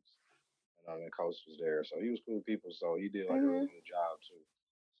shoots, and Coach was there, so he was cool people. So he did like a Mm-hmm. really good job too.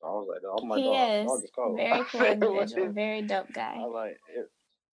 So I was like, oh my He dog, is dog is cold. very cool I individual, very dope guy. was like,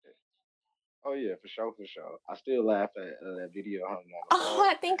 oh yeah, for sure, for sure. I still laugh at that video of him on the Oh,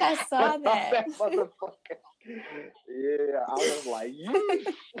 I think I saw that. that motherfucker. Yeah, I was like,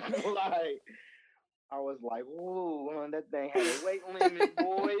 yeesh. Like, I was like, "Ooh, man, that thing had a weight limit,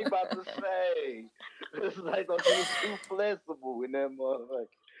 boy." About to say, it's like those was too flexible in that motherfucker.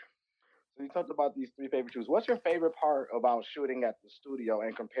 So you talked about these three favorite shoots. What's your favorite part about shooting at the studio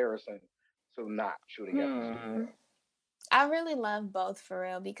in comparison to not shooting at the studio? I really love both for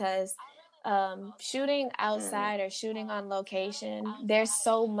real because shooting outside or shooting on location, there's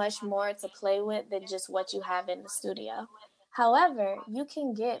so much more to play with than just what you have in the studio. However, you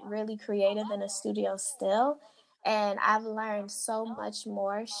can get really creative in a studio still. And I've learned so much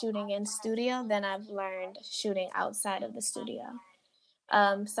more shooting in studio than I've learned shooting outside of the studio.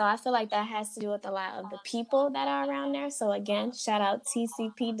 So I feel like that has to do with a lot of the people that are around there. So again, shout out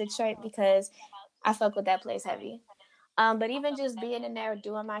TCP Detroit because I fuck with that place heavy. But even just being in there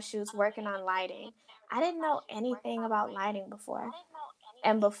doing my shoots, working on lighting, I didn't know anything about lighting before.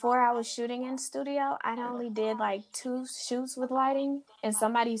 And before I was shooting in studio, I only did like 2 shoots with lighting, and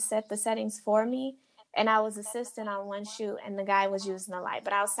somebody set the settings for me. And I was assisting on one shoot, and the guy was using the light.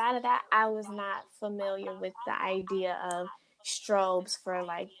 But outside of that, I was not familiar with the idea of strobes for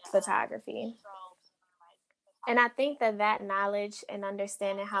like photography. And I think that that knowledge and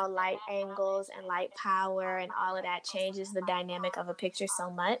understanding how light angles and light power and all of that changes the dynamic of a picture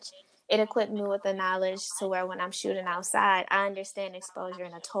so much, it equipped me with the knowledge to where when I'm shooting outside, I understand exposure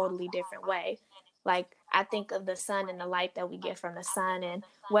in a totally different way. Like I think of the sun and the light that we get from the sun and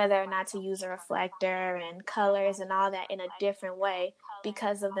whether or not to use a reflector and colors and all that in a different way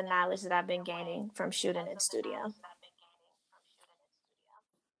because of the knowledge that I've been gaining from shooting in studio.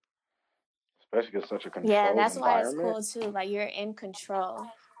 Especially in such a Yeah, controlled that's why it's environment. cool too. Like you're in control.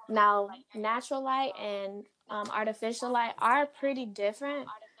 Now, natural light and artificial light are pretty different,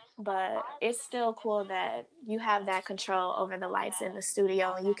 but it's still cool that you have that control over the lights in the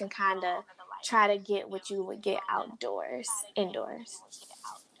studio and you can kind of try to get what you would get outdoors, indoors.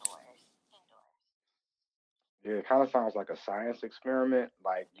 Yeah, it kind of sounds like a science experiment.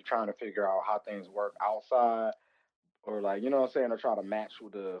 Like you're trying to figure out how things work outside, or like you know what I'm saying, or try to match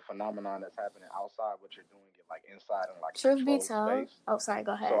with the phenomenon that's happening outside what you're doing it like inside in like a Truth be controlled told, space. oh, sorry,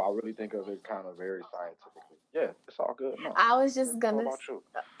 go So ahead. I really think of it kind of very scientifically. Yeah, it's all good. No, I was yeah, just it's all gonna. about you.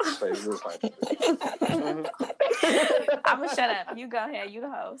 Say it's real scientific. Mm-hmm. I'm gonna shut up. You go ahead. You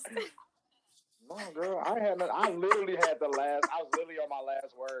the host. No, girl, I had. I literally had the last. I was literally on my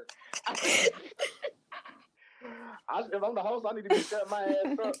last word. If I'm the host, I need to be shutting my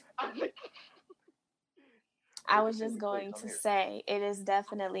ass up. I Hey, was just continue, please. going I'm to here. say it is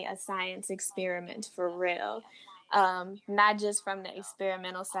definitely a science experiment for real. Not just from the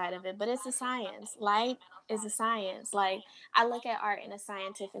experimental side of it, but it's a science. Light is a science. Like, I look at art in a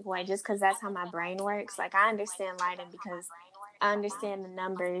scientific way just because that's how my brain works. Like, I understand lighting because I understand the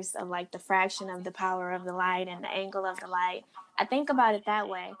numbers of like the fraction of the power of the light and the angle of the light. I think about it that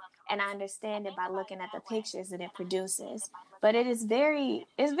way, and I understand it by looking at the pictures that it produces. But it's very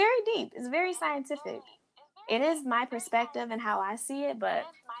deep. It's very scientific. It is my perspective and how I see it, but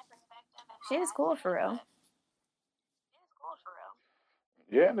shit is cool for real.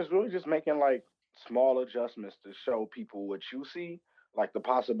 Yeah, and it's really just making like small adjustments to show people what you see, like the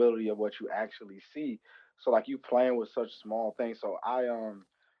possibility of what you actually see. So like you playing with such small things. So I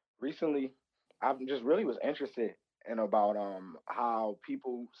recently I just really was interested in about how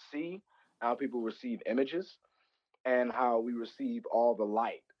people see, how people receive images, and how we receive all the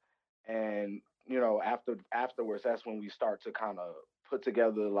light. And afterwards, that's when we start to kind of put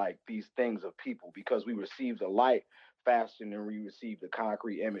together like these things of people because we receive the light faster than we receive the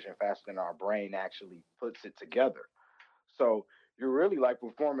concrete image and faster than our brain actually puts it together. So you're really like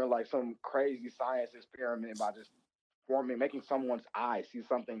performing like some crazy science experiment by just forming making someone's eye see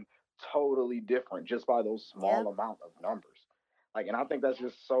something totally different just by those small Yep. amount of numbers. Like, and I think that's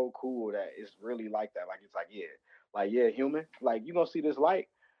just so cool that it's really like that. Like, it's like yeah, human, like you gonna see this light,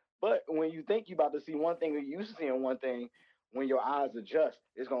 but when you think you about to see one thing or you used to seeing one thing, when your eyes adjust,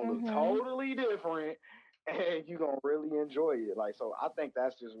 it's gonna look Mm-hmm. totally different, and you're gonna really enjoy it. Like, so I think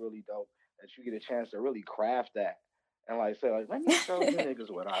that's just really dope that you get a chance to really craft that and like say like, let me show you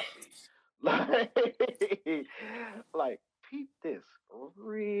niggas what I see. Like, like peep this Yep.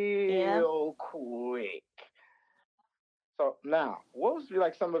 real quick. So now, what was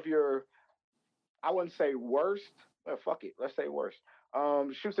like some of your, I wouldn't say worst, well, fuck it, let's say worst.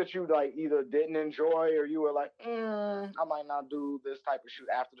 Shoots that you like either didn't enjoy or you were like, I might not do this type of shoot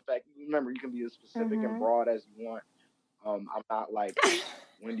after the fact. Remember, you can be as specific and Mm-hmm. broad as you want. I'm not like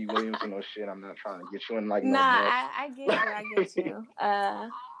Wendy Williams or no shit. I'm not trying to get you in like Nah, no mess. I get you. I get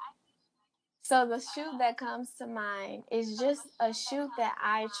you. So the shoot that comes to mind is just a shoot that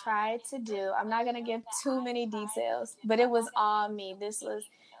I tried to do. I'm not gonna give too many details, but it was all me. This was,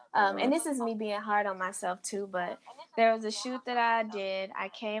 and this is me being hard on myself too. But there was a shoot that I did. I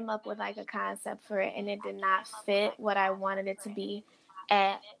came up with like a concept for it, and it did not fit what I wanted it to be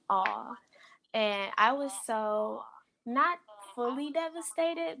at all. And I was so not fully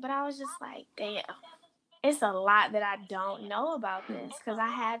devastated, but I was just like, damn, it's a lot that I don't know about this because I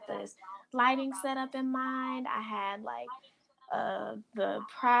had this lighting set up in mind. I had like the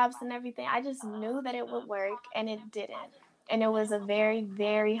props and everything. I just knew that it would work and it didn't. And it was a very,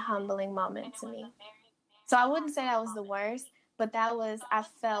 very humbling moment to me. So I wouldn't say that was the worst, but that was I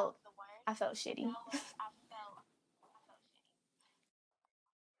felt shitty.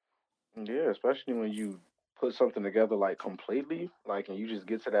 Yeah, especially when you put something together like completely, like, and you just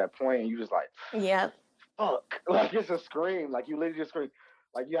get to that point and you just like, Yep. fuck, like it's a scream, like you literally just scream,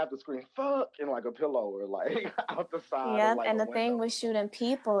 like you have to scream fuck in like a pillow or like out the side of Yep. like And a the thing window with or shooting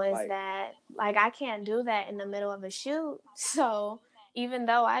people is like, that like I can't do that in the middle of a shoot. So even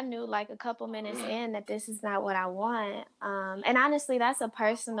though I knew like a couple minutes in that this is not what I want, and honestly, that's a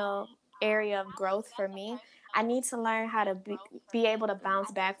personal area of growth for me. I need to learn how to be able to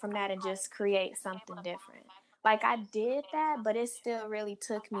bounce back from that and just create something different. Like I did that, but it still really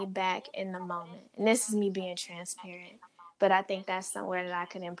took me back in the moment. And this is me being transparent. But I think that's somewhere that I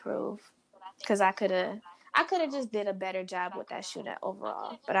could improve because I could have just did a better job with that shootout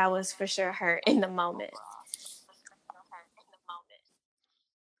overall, but I was for sure hurt in the moment.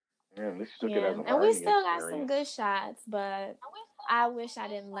 yeah, at least you took it Yeah, as a and we learning still got some experience. good shots, but I wish I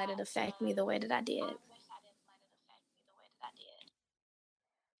didn't let it affect me the way that I did.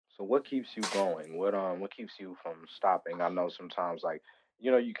 So what keeps you going? What keeps you from stopping? I know sometimes like,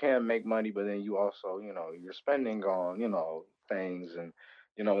 you can make money, but then you also, you're spending on, things, and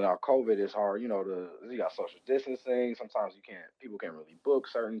now COVID is hard, you got social distancing. Sometimes people can't really book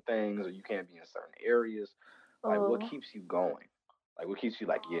certain things or you can't be in certain areas. Like what Oh, keeps you going? Like what keeps you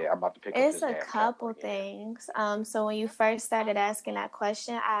like, yeah, I'm about to pick up it's this a damn camera couple again. things. So when you first started asking that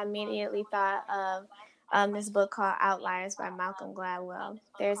question, I immediately thought of this book called Outliers by Malcolm Gladwell.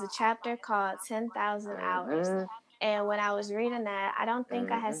 There's a chapter called 10,000 Hours. Mhm. And when I was reading that, I don't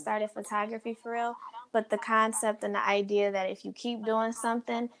think I had Mhm. started photography for real, but the concept and the idea that if you keep doing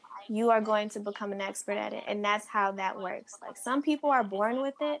something, you are going to become an expert at it. And that's how that works. Like some people are born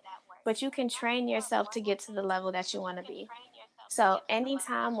with it, but you can train yourself to get to the level that you want to be. So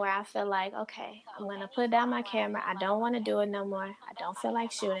anytime where I feel like, okay, I'm gonna put down my camera, I don't want to do it no more. I don't feel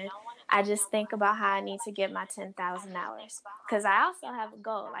like shooting. I just think about how I need to get my 10,000 hours. Cause I also have a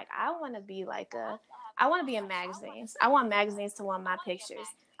goal. Like I want to be like I want to be in magazines. I want magazines to want my pictures.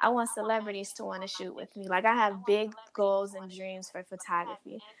 I want celebrities to want to shoot with me. Like, I have big goals and dreams for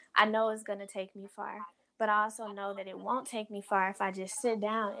photography. I know it's going to take me far, but I also know that it won't take me far if I just sit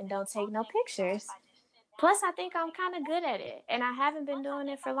down and don't take no pictures. Plus, I think I'm kind of good at it, and I haven't been doing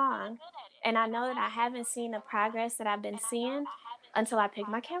it for long. And I know that I haven't seen the progress that I've been seeing until I picked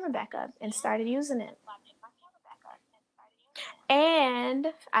my camera back up and started using it. And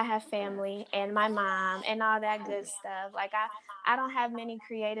I have family and my mom and all that good stuff. Like, I don't have many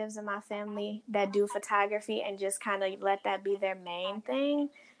creatives in my family that do photography and just kind of let that be their main thing.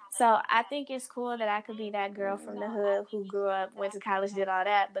 So I think it's cool that I could be that girl from the hood who grew up, went to college, did all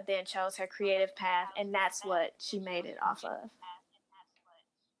that, but then chose her creative path, and that's what she made it off of.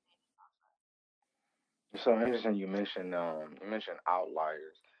 So interesting. You mentioned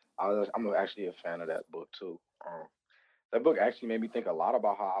Outliers. I'm actually a fan of that book too. That book actually made me think a lot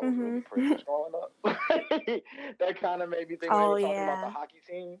about how I was really Mm-hmm. privileged growing up. That kind of made me think when they Oh were talking about the yeah. hockey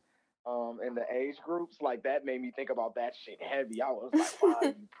team, and the age groups. Like that made me think about that shit heavy. I was like, wow,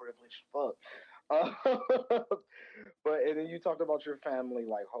 you privileged fuck. But and then you talked about your family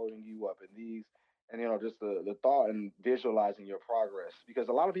like holding you up and these, and just the thought and visualizing your progress because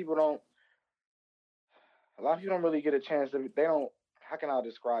a lot of people don't really get a chance to. They don't. How can I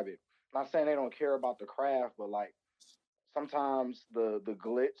describe it? I'm not saying they don't care about the craft, but like sometimes the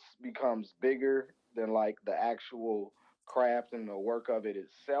glitz becomes bigger than like the actual craft and the work of it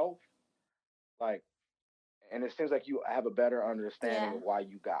itself. Like, and it seems like you have a better understanding Yeah. of why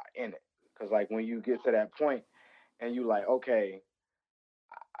you got in it. Because like when you get to that point and you like, okay,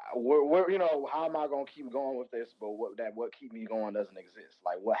 how am I gonna keep going with this? But what keep me going doesn't exist.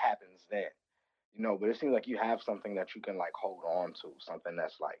 Like, what happens then? But it seems like you have something that you can like hold on to, something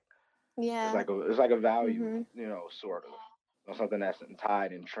that's like Yeah. it's like a value, Mhm. sort of, something that's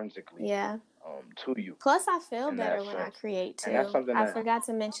tied intrinsically Yeah. to you Plus, I feel in that better when I sense, create and that's too. something I that. forgot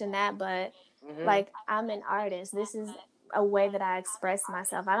to mention that, but Hmm. like, I'm an artist. This is a way that I express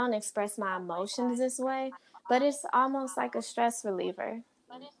myself. I don't express my emotions this way, but it's almost like a stress reliever.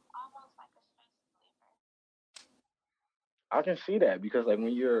 I can see that because like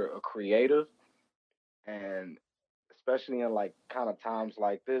when you're a creative and especially in like kind of times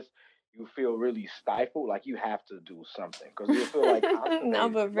like this, you feel really stifled, like you have to do something because you'll feel like No,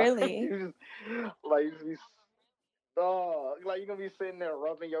 constipated, but like really. you just be like you're gonna be sitting there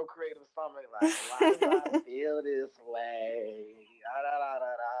rubbing your creative stomach, like why do I feel this way? Da, da, da, da,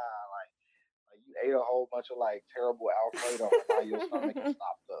 da. Like you ate a whole bunch of like terrible Alfredo and now your stomach is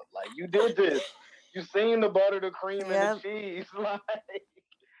stopped up. Like you did this. You seen the butter, the cream, and the Yep. cheese. Like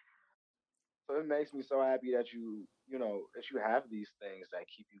so it makes me so happy that that you have these things that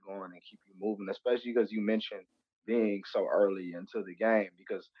keep you going and keep you moving, especially because you mentioned being so early into the game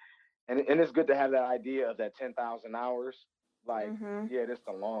because and it's good to have that idea of that 10,000 hours. Like, Mhm. yeah, this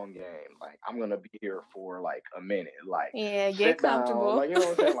the long game. Like, I'm gonna be here for like a minute. Like, Yeah, get sit down. comfortable. Like, you know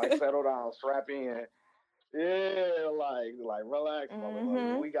what I'm saying? Like, settle down, strap in. Yeah, like relax,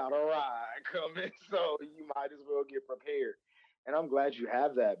 motherfucker. Mhm. We got a ride coming, so you might as well get prepared. And I'm glad you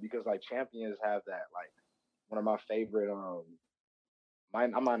have that because like champions have that. Like one of my favorite I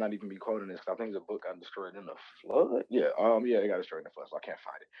might not even be quoting this 'cause I think the book got destroyed in the flood. Yeah, it got destroyed in the flood, so I can't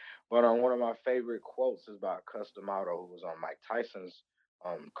find it. But one of my favorite quotes is by Cus D'Amato, who was on Mike Tyson's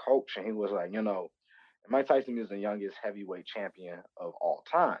coach, and he was like, Mike Tyson is the youngest heavyweight champion of all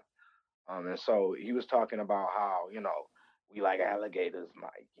time. And so he was talking about how, we like alligators,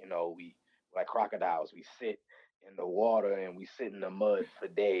 Mike. We like crocodiles. We sit in the water and we sit in the mud for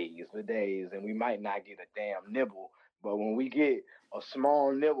days, and we might not get a damn nibble. But when we get a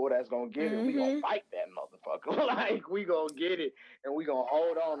small nibble that's gonna get it, we gonna Mhm. fight that motherfucker. Like we gonna get it and we gonna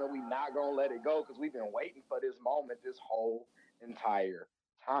hold on and we not gonna let it go because we've been waiting for this moment this whole entire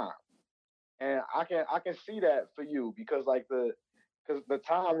time. And I can see that for you because the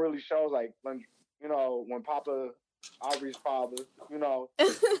time really shows like when when Papa Aubrey's father,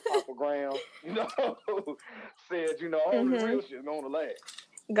 Papa Graham, said, only real Mhm. shit gonna last.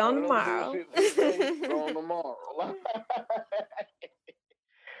 None Gone of them tomorrow. bullshits today, gone tomorrow.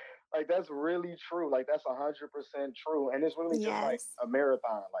 Like that's really true. Like that's 100% true. And it's really just like Yes. a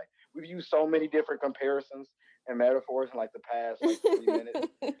marathon. Like we've used so many different comparisons and metaphors in like the past like 3 minutes.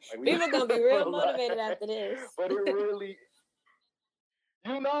 Like we People gonna be real motivated like, after this. but it really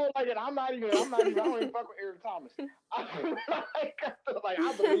like, and I don't even fuck with Eric Thomas.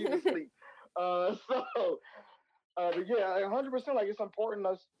 I believe in sleep. So, but yeah, 100%. Like, it's important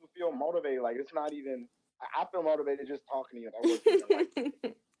us to feel motivated. Like, it's not even. I feel motivated just talking to you. That wasn't even like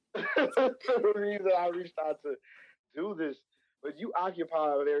the reason I reached out to do this. But you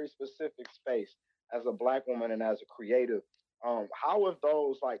occupy a very specific space. as a black woman and as a creative, how have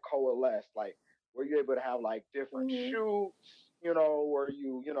those like coalesced? Like, were you able to have like different Hmm. shoots? Were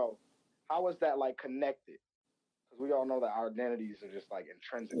you, how is that like connected? Because we all know that our identities are just like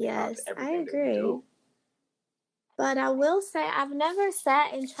intrinsically tied to Yes, I everything that we agree. do. But I will say I've never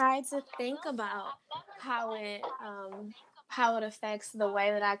sat and tried to think about how it um how it affects the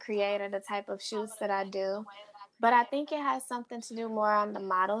way that I create or the type of shoots that I do. But I think it has something to do more on the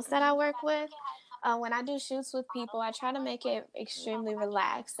models that I work with. When I do shoots with people, I try to make it extremely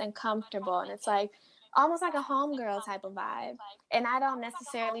relaxed and comfortable. And it's like almost like a homegirl type of vibe. And I don't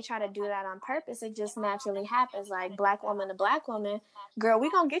necessarily try to do that on purpose. It just naturally happens. Like black woman to black woman, girl, we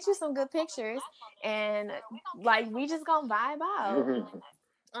gonna get you some good pictures and like we just gonna vibe out.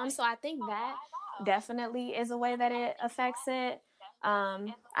 So I think that definitely is a way that it affects it.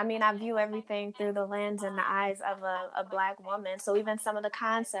 I mean, I view everything through the lens and the eyes of a black woman. So even some of the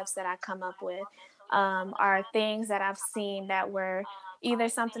concepts that I come up with are things that I've seen that were either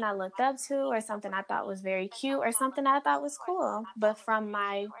something I looked up to or something I thought was very cute or something I thought was cool, but from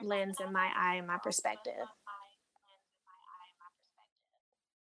my lens and my eye and my perspective.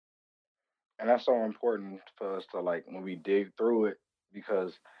 And that's so important for us to like when we dig through it,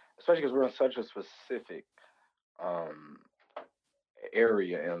 because especially because we're in such a specific um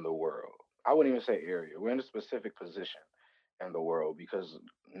area in the world. I wouldn't even say area. We're in a specific position in the world because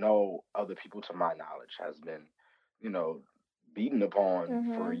no other people, to my knowledge, has been, you know, beaten upon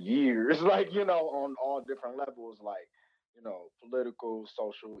for Mhm. years, like, on all different levels, like, political,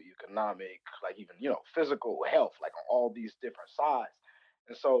 social, economic, like even, physical health, like on all these different sides.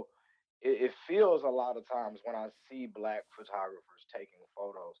 And so it feels a lot of times when I see black photographers taking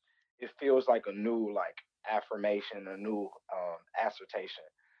photos, it feels like a new like affirmation, a new assertion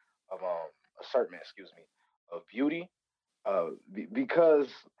of assertment, excuse me, of beauty. Because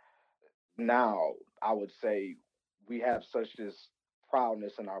now I would say we have such this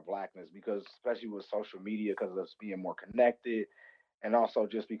proudness in our blackness because especially with social media, because of us being more connected, and also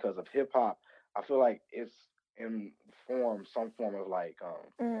just because of hip hop, I feel like it's in some form of like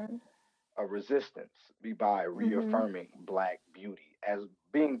Mm. a resistance be by Mhm. reaffirming black beauty as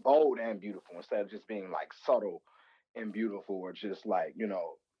being bold and beautiful instead of just being like subtle and beautiful, or just like,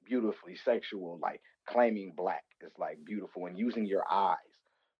 beautifully sexual, like claiming black is like beautiful and using your eyes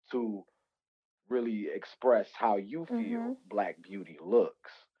to really express how you feel Mhm. black beauty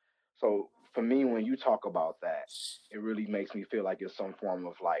looks. So for me, when you talk about that, it really makes me feel like it's some form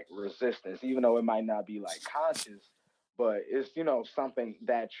of like resistance, even though it might not be like conscious, but it's, something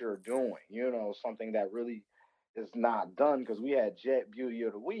that you're doing, something that really is not done, because we had Jet Beauty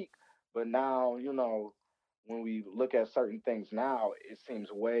of the Week, but now, when we look at certain things now, it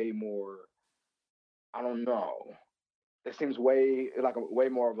seems way more, I don't know, it seems way like way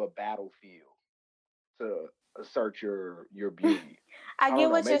more of a battlefield to assert your beauty. I I don't get know.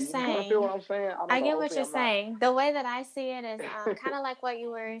 what you're Maybe you kind of feel saying. what I'm saying. I don't I know. get what Hopefully, you're I'm not. saying. The way that I see it is kind of like what you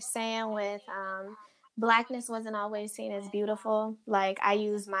were saying with blackness wasn't always seen as beautiful. Like I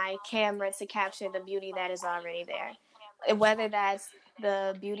use my camera to capture the beauty that is already there, whether that's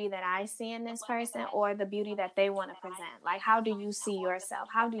the beauty that I see in this person or the beauty that they want to present. Like, how do you see yourself?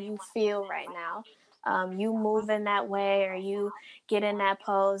 How do you feel right now? You move in that way, or you get in that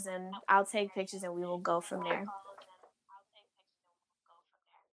pose, and I'll take pictures, and we will go from there.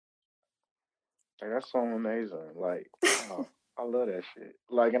 Hey, that's so amazing. Like, oh, I love that shit.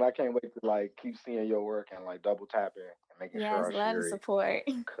 Like, and I can't wait to like keep seeing your work and like double tapping and making Yes, sure I love the share it. support.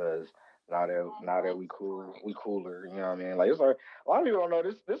 Cause now that we cooler. You know what I mean? Like, it's our a lot of people don't know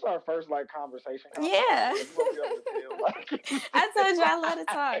this. This is our first like Yeah. conversation. So you won't be able to tell. I told you I love to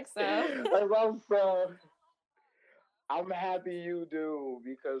talk, so. Like, I'm happy you do,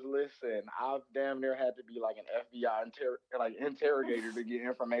 because listen, I've damn near had to be like an FBI interrogator to get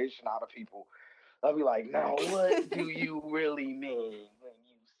information out of people. I'll be like, now what do you really mean when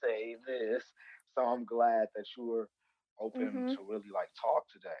you say this? So I'm glad that you were open Mhm. to really like talk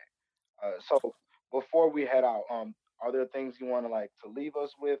today. So before we head out, are there things you want to like to leave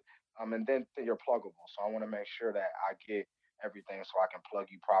us with? And then you're pluggable, so I want to make sure that I get everything so I can plug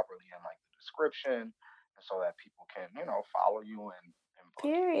you properly in like the description, and so that people can follow you and book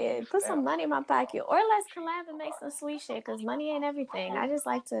you. Period. Yes, Put some ma'am. money in my pocket, or let's Cheap. collab and make some sweet shit. Cause money ain't everything. I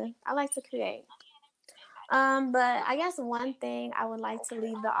like to create. But I guess one thing I would like to Okay.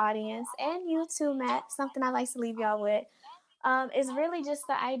 leave the audience and you too, Matt. Something I like to leave y'all with is really just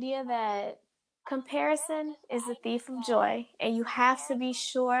the idea that comparison is a thief of joy, and you have to be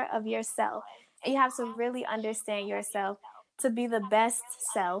sure of yourself, and you have to really understand yourself to be the best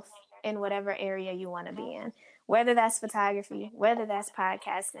self in whatever area you want to be in. Whether that's photography, whether that's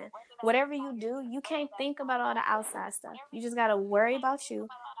podcasting, whatever you do, you can't think about all the outside stuff. You just got to worry about you,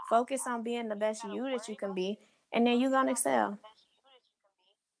 focus on being the best you that you can be, and then you're going to excel.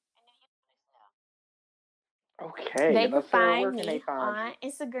 Okay. They Now, can Sarah, where find can they me find on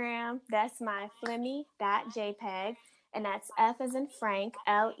Instagram. That's my flemmy.jpg, and that's F as in Frank,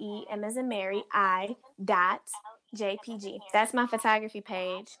 LEM as in Mary, I.jpg. That's my photography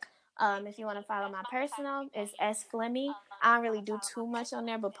page. If you want to follow my personal, it's S Flemmy. I don't really do too much on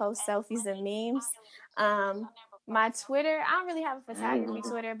there, but post selfies and memes. My Twitter, I don't really have a photography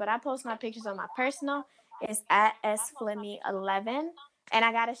Twitter, but I post my pictures on my personal. It's at sflemmy11. And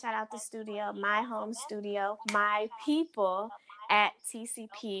I got to shout out the studio, my home studio, my people at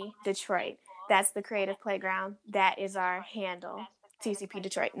TCP Detroit. That's the Creative Playground. That is our handle, TCP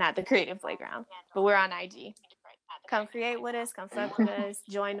Detroit, not the Creative Playground, but we're on IG. Come create with us, come fuck with us,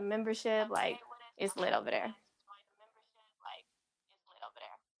 join the membership. Like, it's lit over there.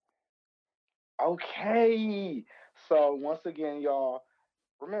 Okay. So once again, y'all,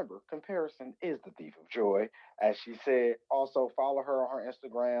 remember, comparison is the thief of joy. As she said, also follow her on her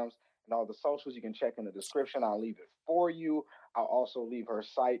Instagrams and all the socials. You can check in the description. I'll leave it for you. I'll also leave her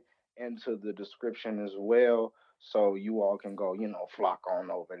site into the description as well. So you all can go, flock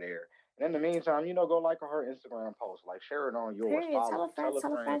on over there. And in the meantime, go like her Instagram post, like share it on yours. Period. Follow, Tell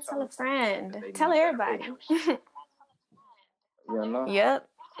a friend. Tell everybody. Yep.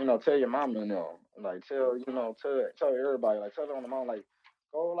 Tell your mama, like tell everybody, like tell them on the mom, like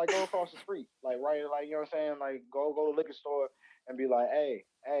go across the street, like right, like you know what I'm saying, like go to the liquor store and be like,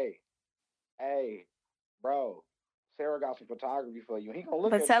 hey, bro, Sarah got some photography for you. He gonna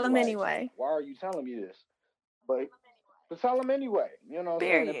look at you. But tell him like, anyway. Why are you telling me this? But tell him anyway. You know what I'm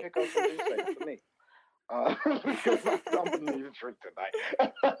saying? And pick up some things for me. Because I'm gonna need a drink tonight.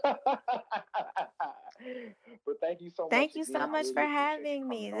 But thank you so much. Thank you so much for having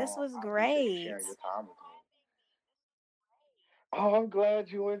me. This was great. Sharing your time with me. Oh, I'm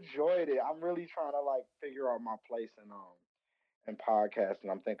glad you enjoyed it. I'm really trying to figure out my place in podcasting.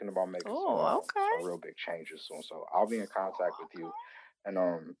 I'm thinking about making some real big changes soon. So I'll be in contact with you.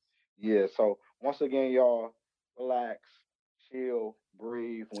 And yeah. So once again, y'all, relax, chill,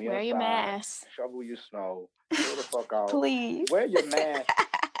 breathe. When wear your mask. Shovel your snow. Chill the fuck out. Please. Wear your mask.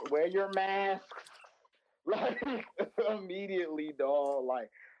 Wear your masks. Immediately, dog.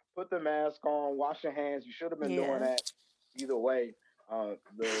 Put the mask on. Wash your hands. You should have been doing that. Either way,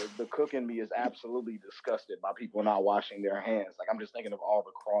 the cook in me is absolutely disgusted by people not washing their hands. I'm just thinking of all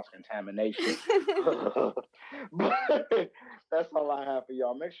the cross contamination. But that's all I have for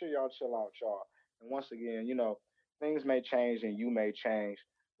y'all. Make sure y'all chill out, y'all. And once again, things may change and you may change,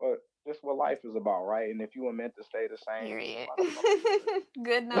 but that's what life is about, right? And if you were meant to stay the same, period.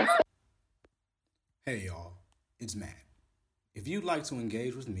 Good night. Hey y'all, it's Matt. If you'd like to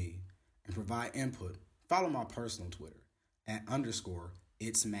engage with me and provide input, follow my personal Twitter at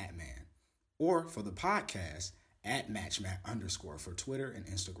 _itsmattman, or for the podcast at matchmat_ for Twitter and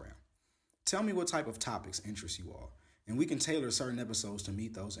Instagram. Tell me what type of topics interest you all, and we can tailor certain episodes to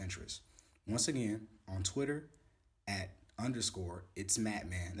meet those interests. Once again, on Twitter at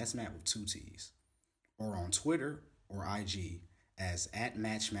 _itsmattman, that's Matt with 2 T's, or on Twitter or IG as at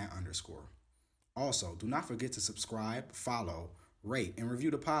matchmat_. Also, do not forget to subscribe, follow, rate, and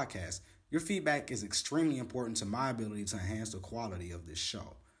review the podcast. Your feedback is extremely important to my ability to enhance the quality of this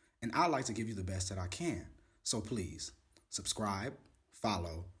show, and I like to give you the best that I can. So please, subscribe,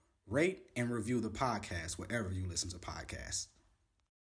 follow, rate, and review the podcast wherever you listen to podcasts.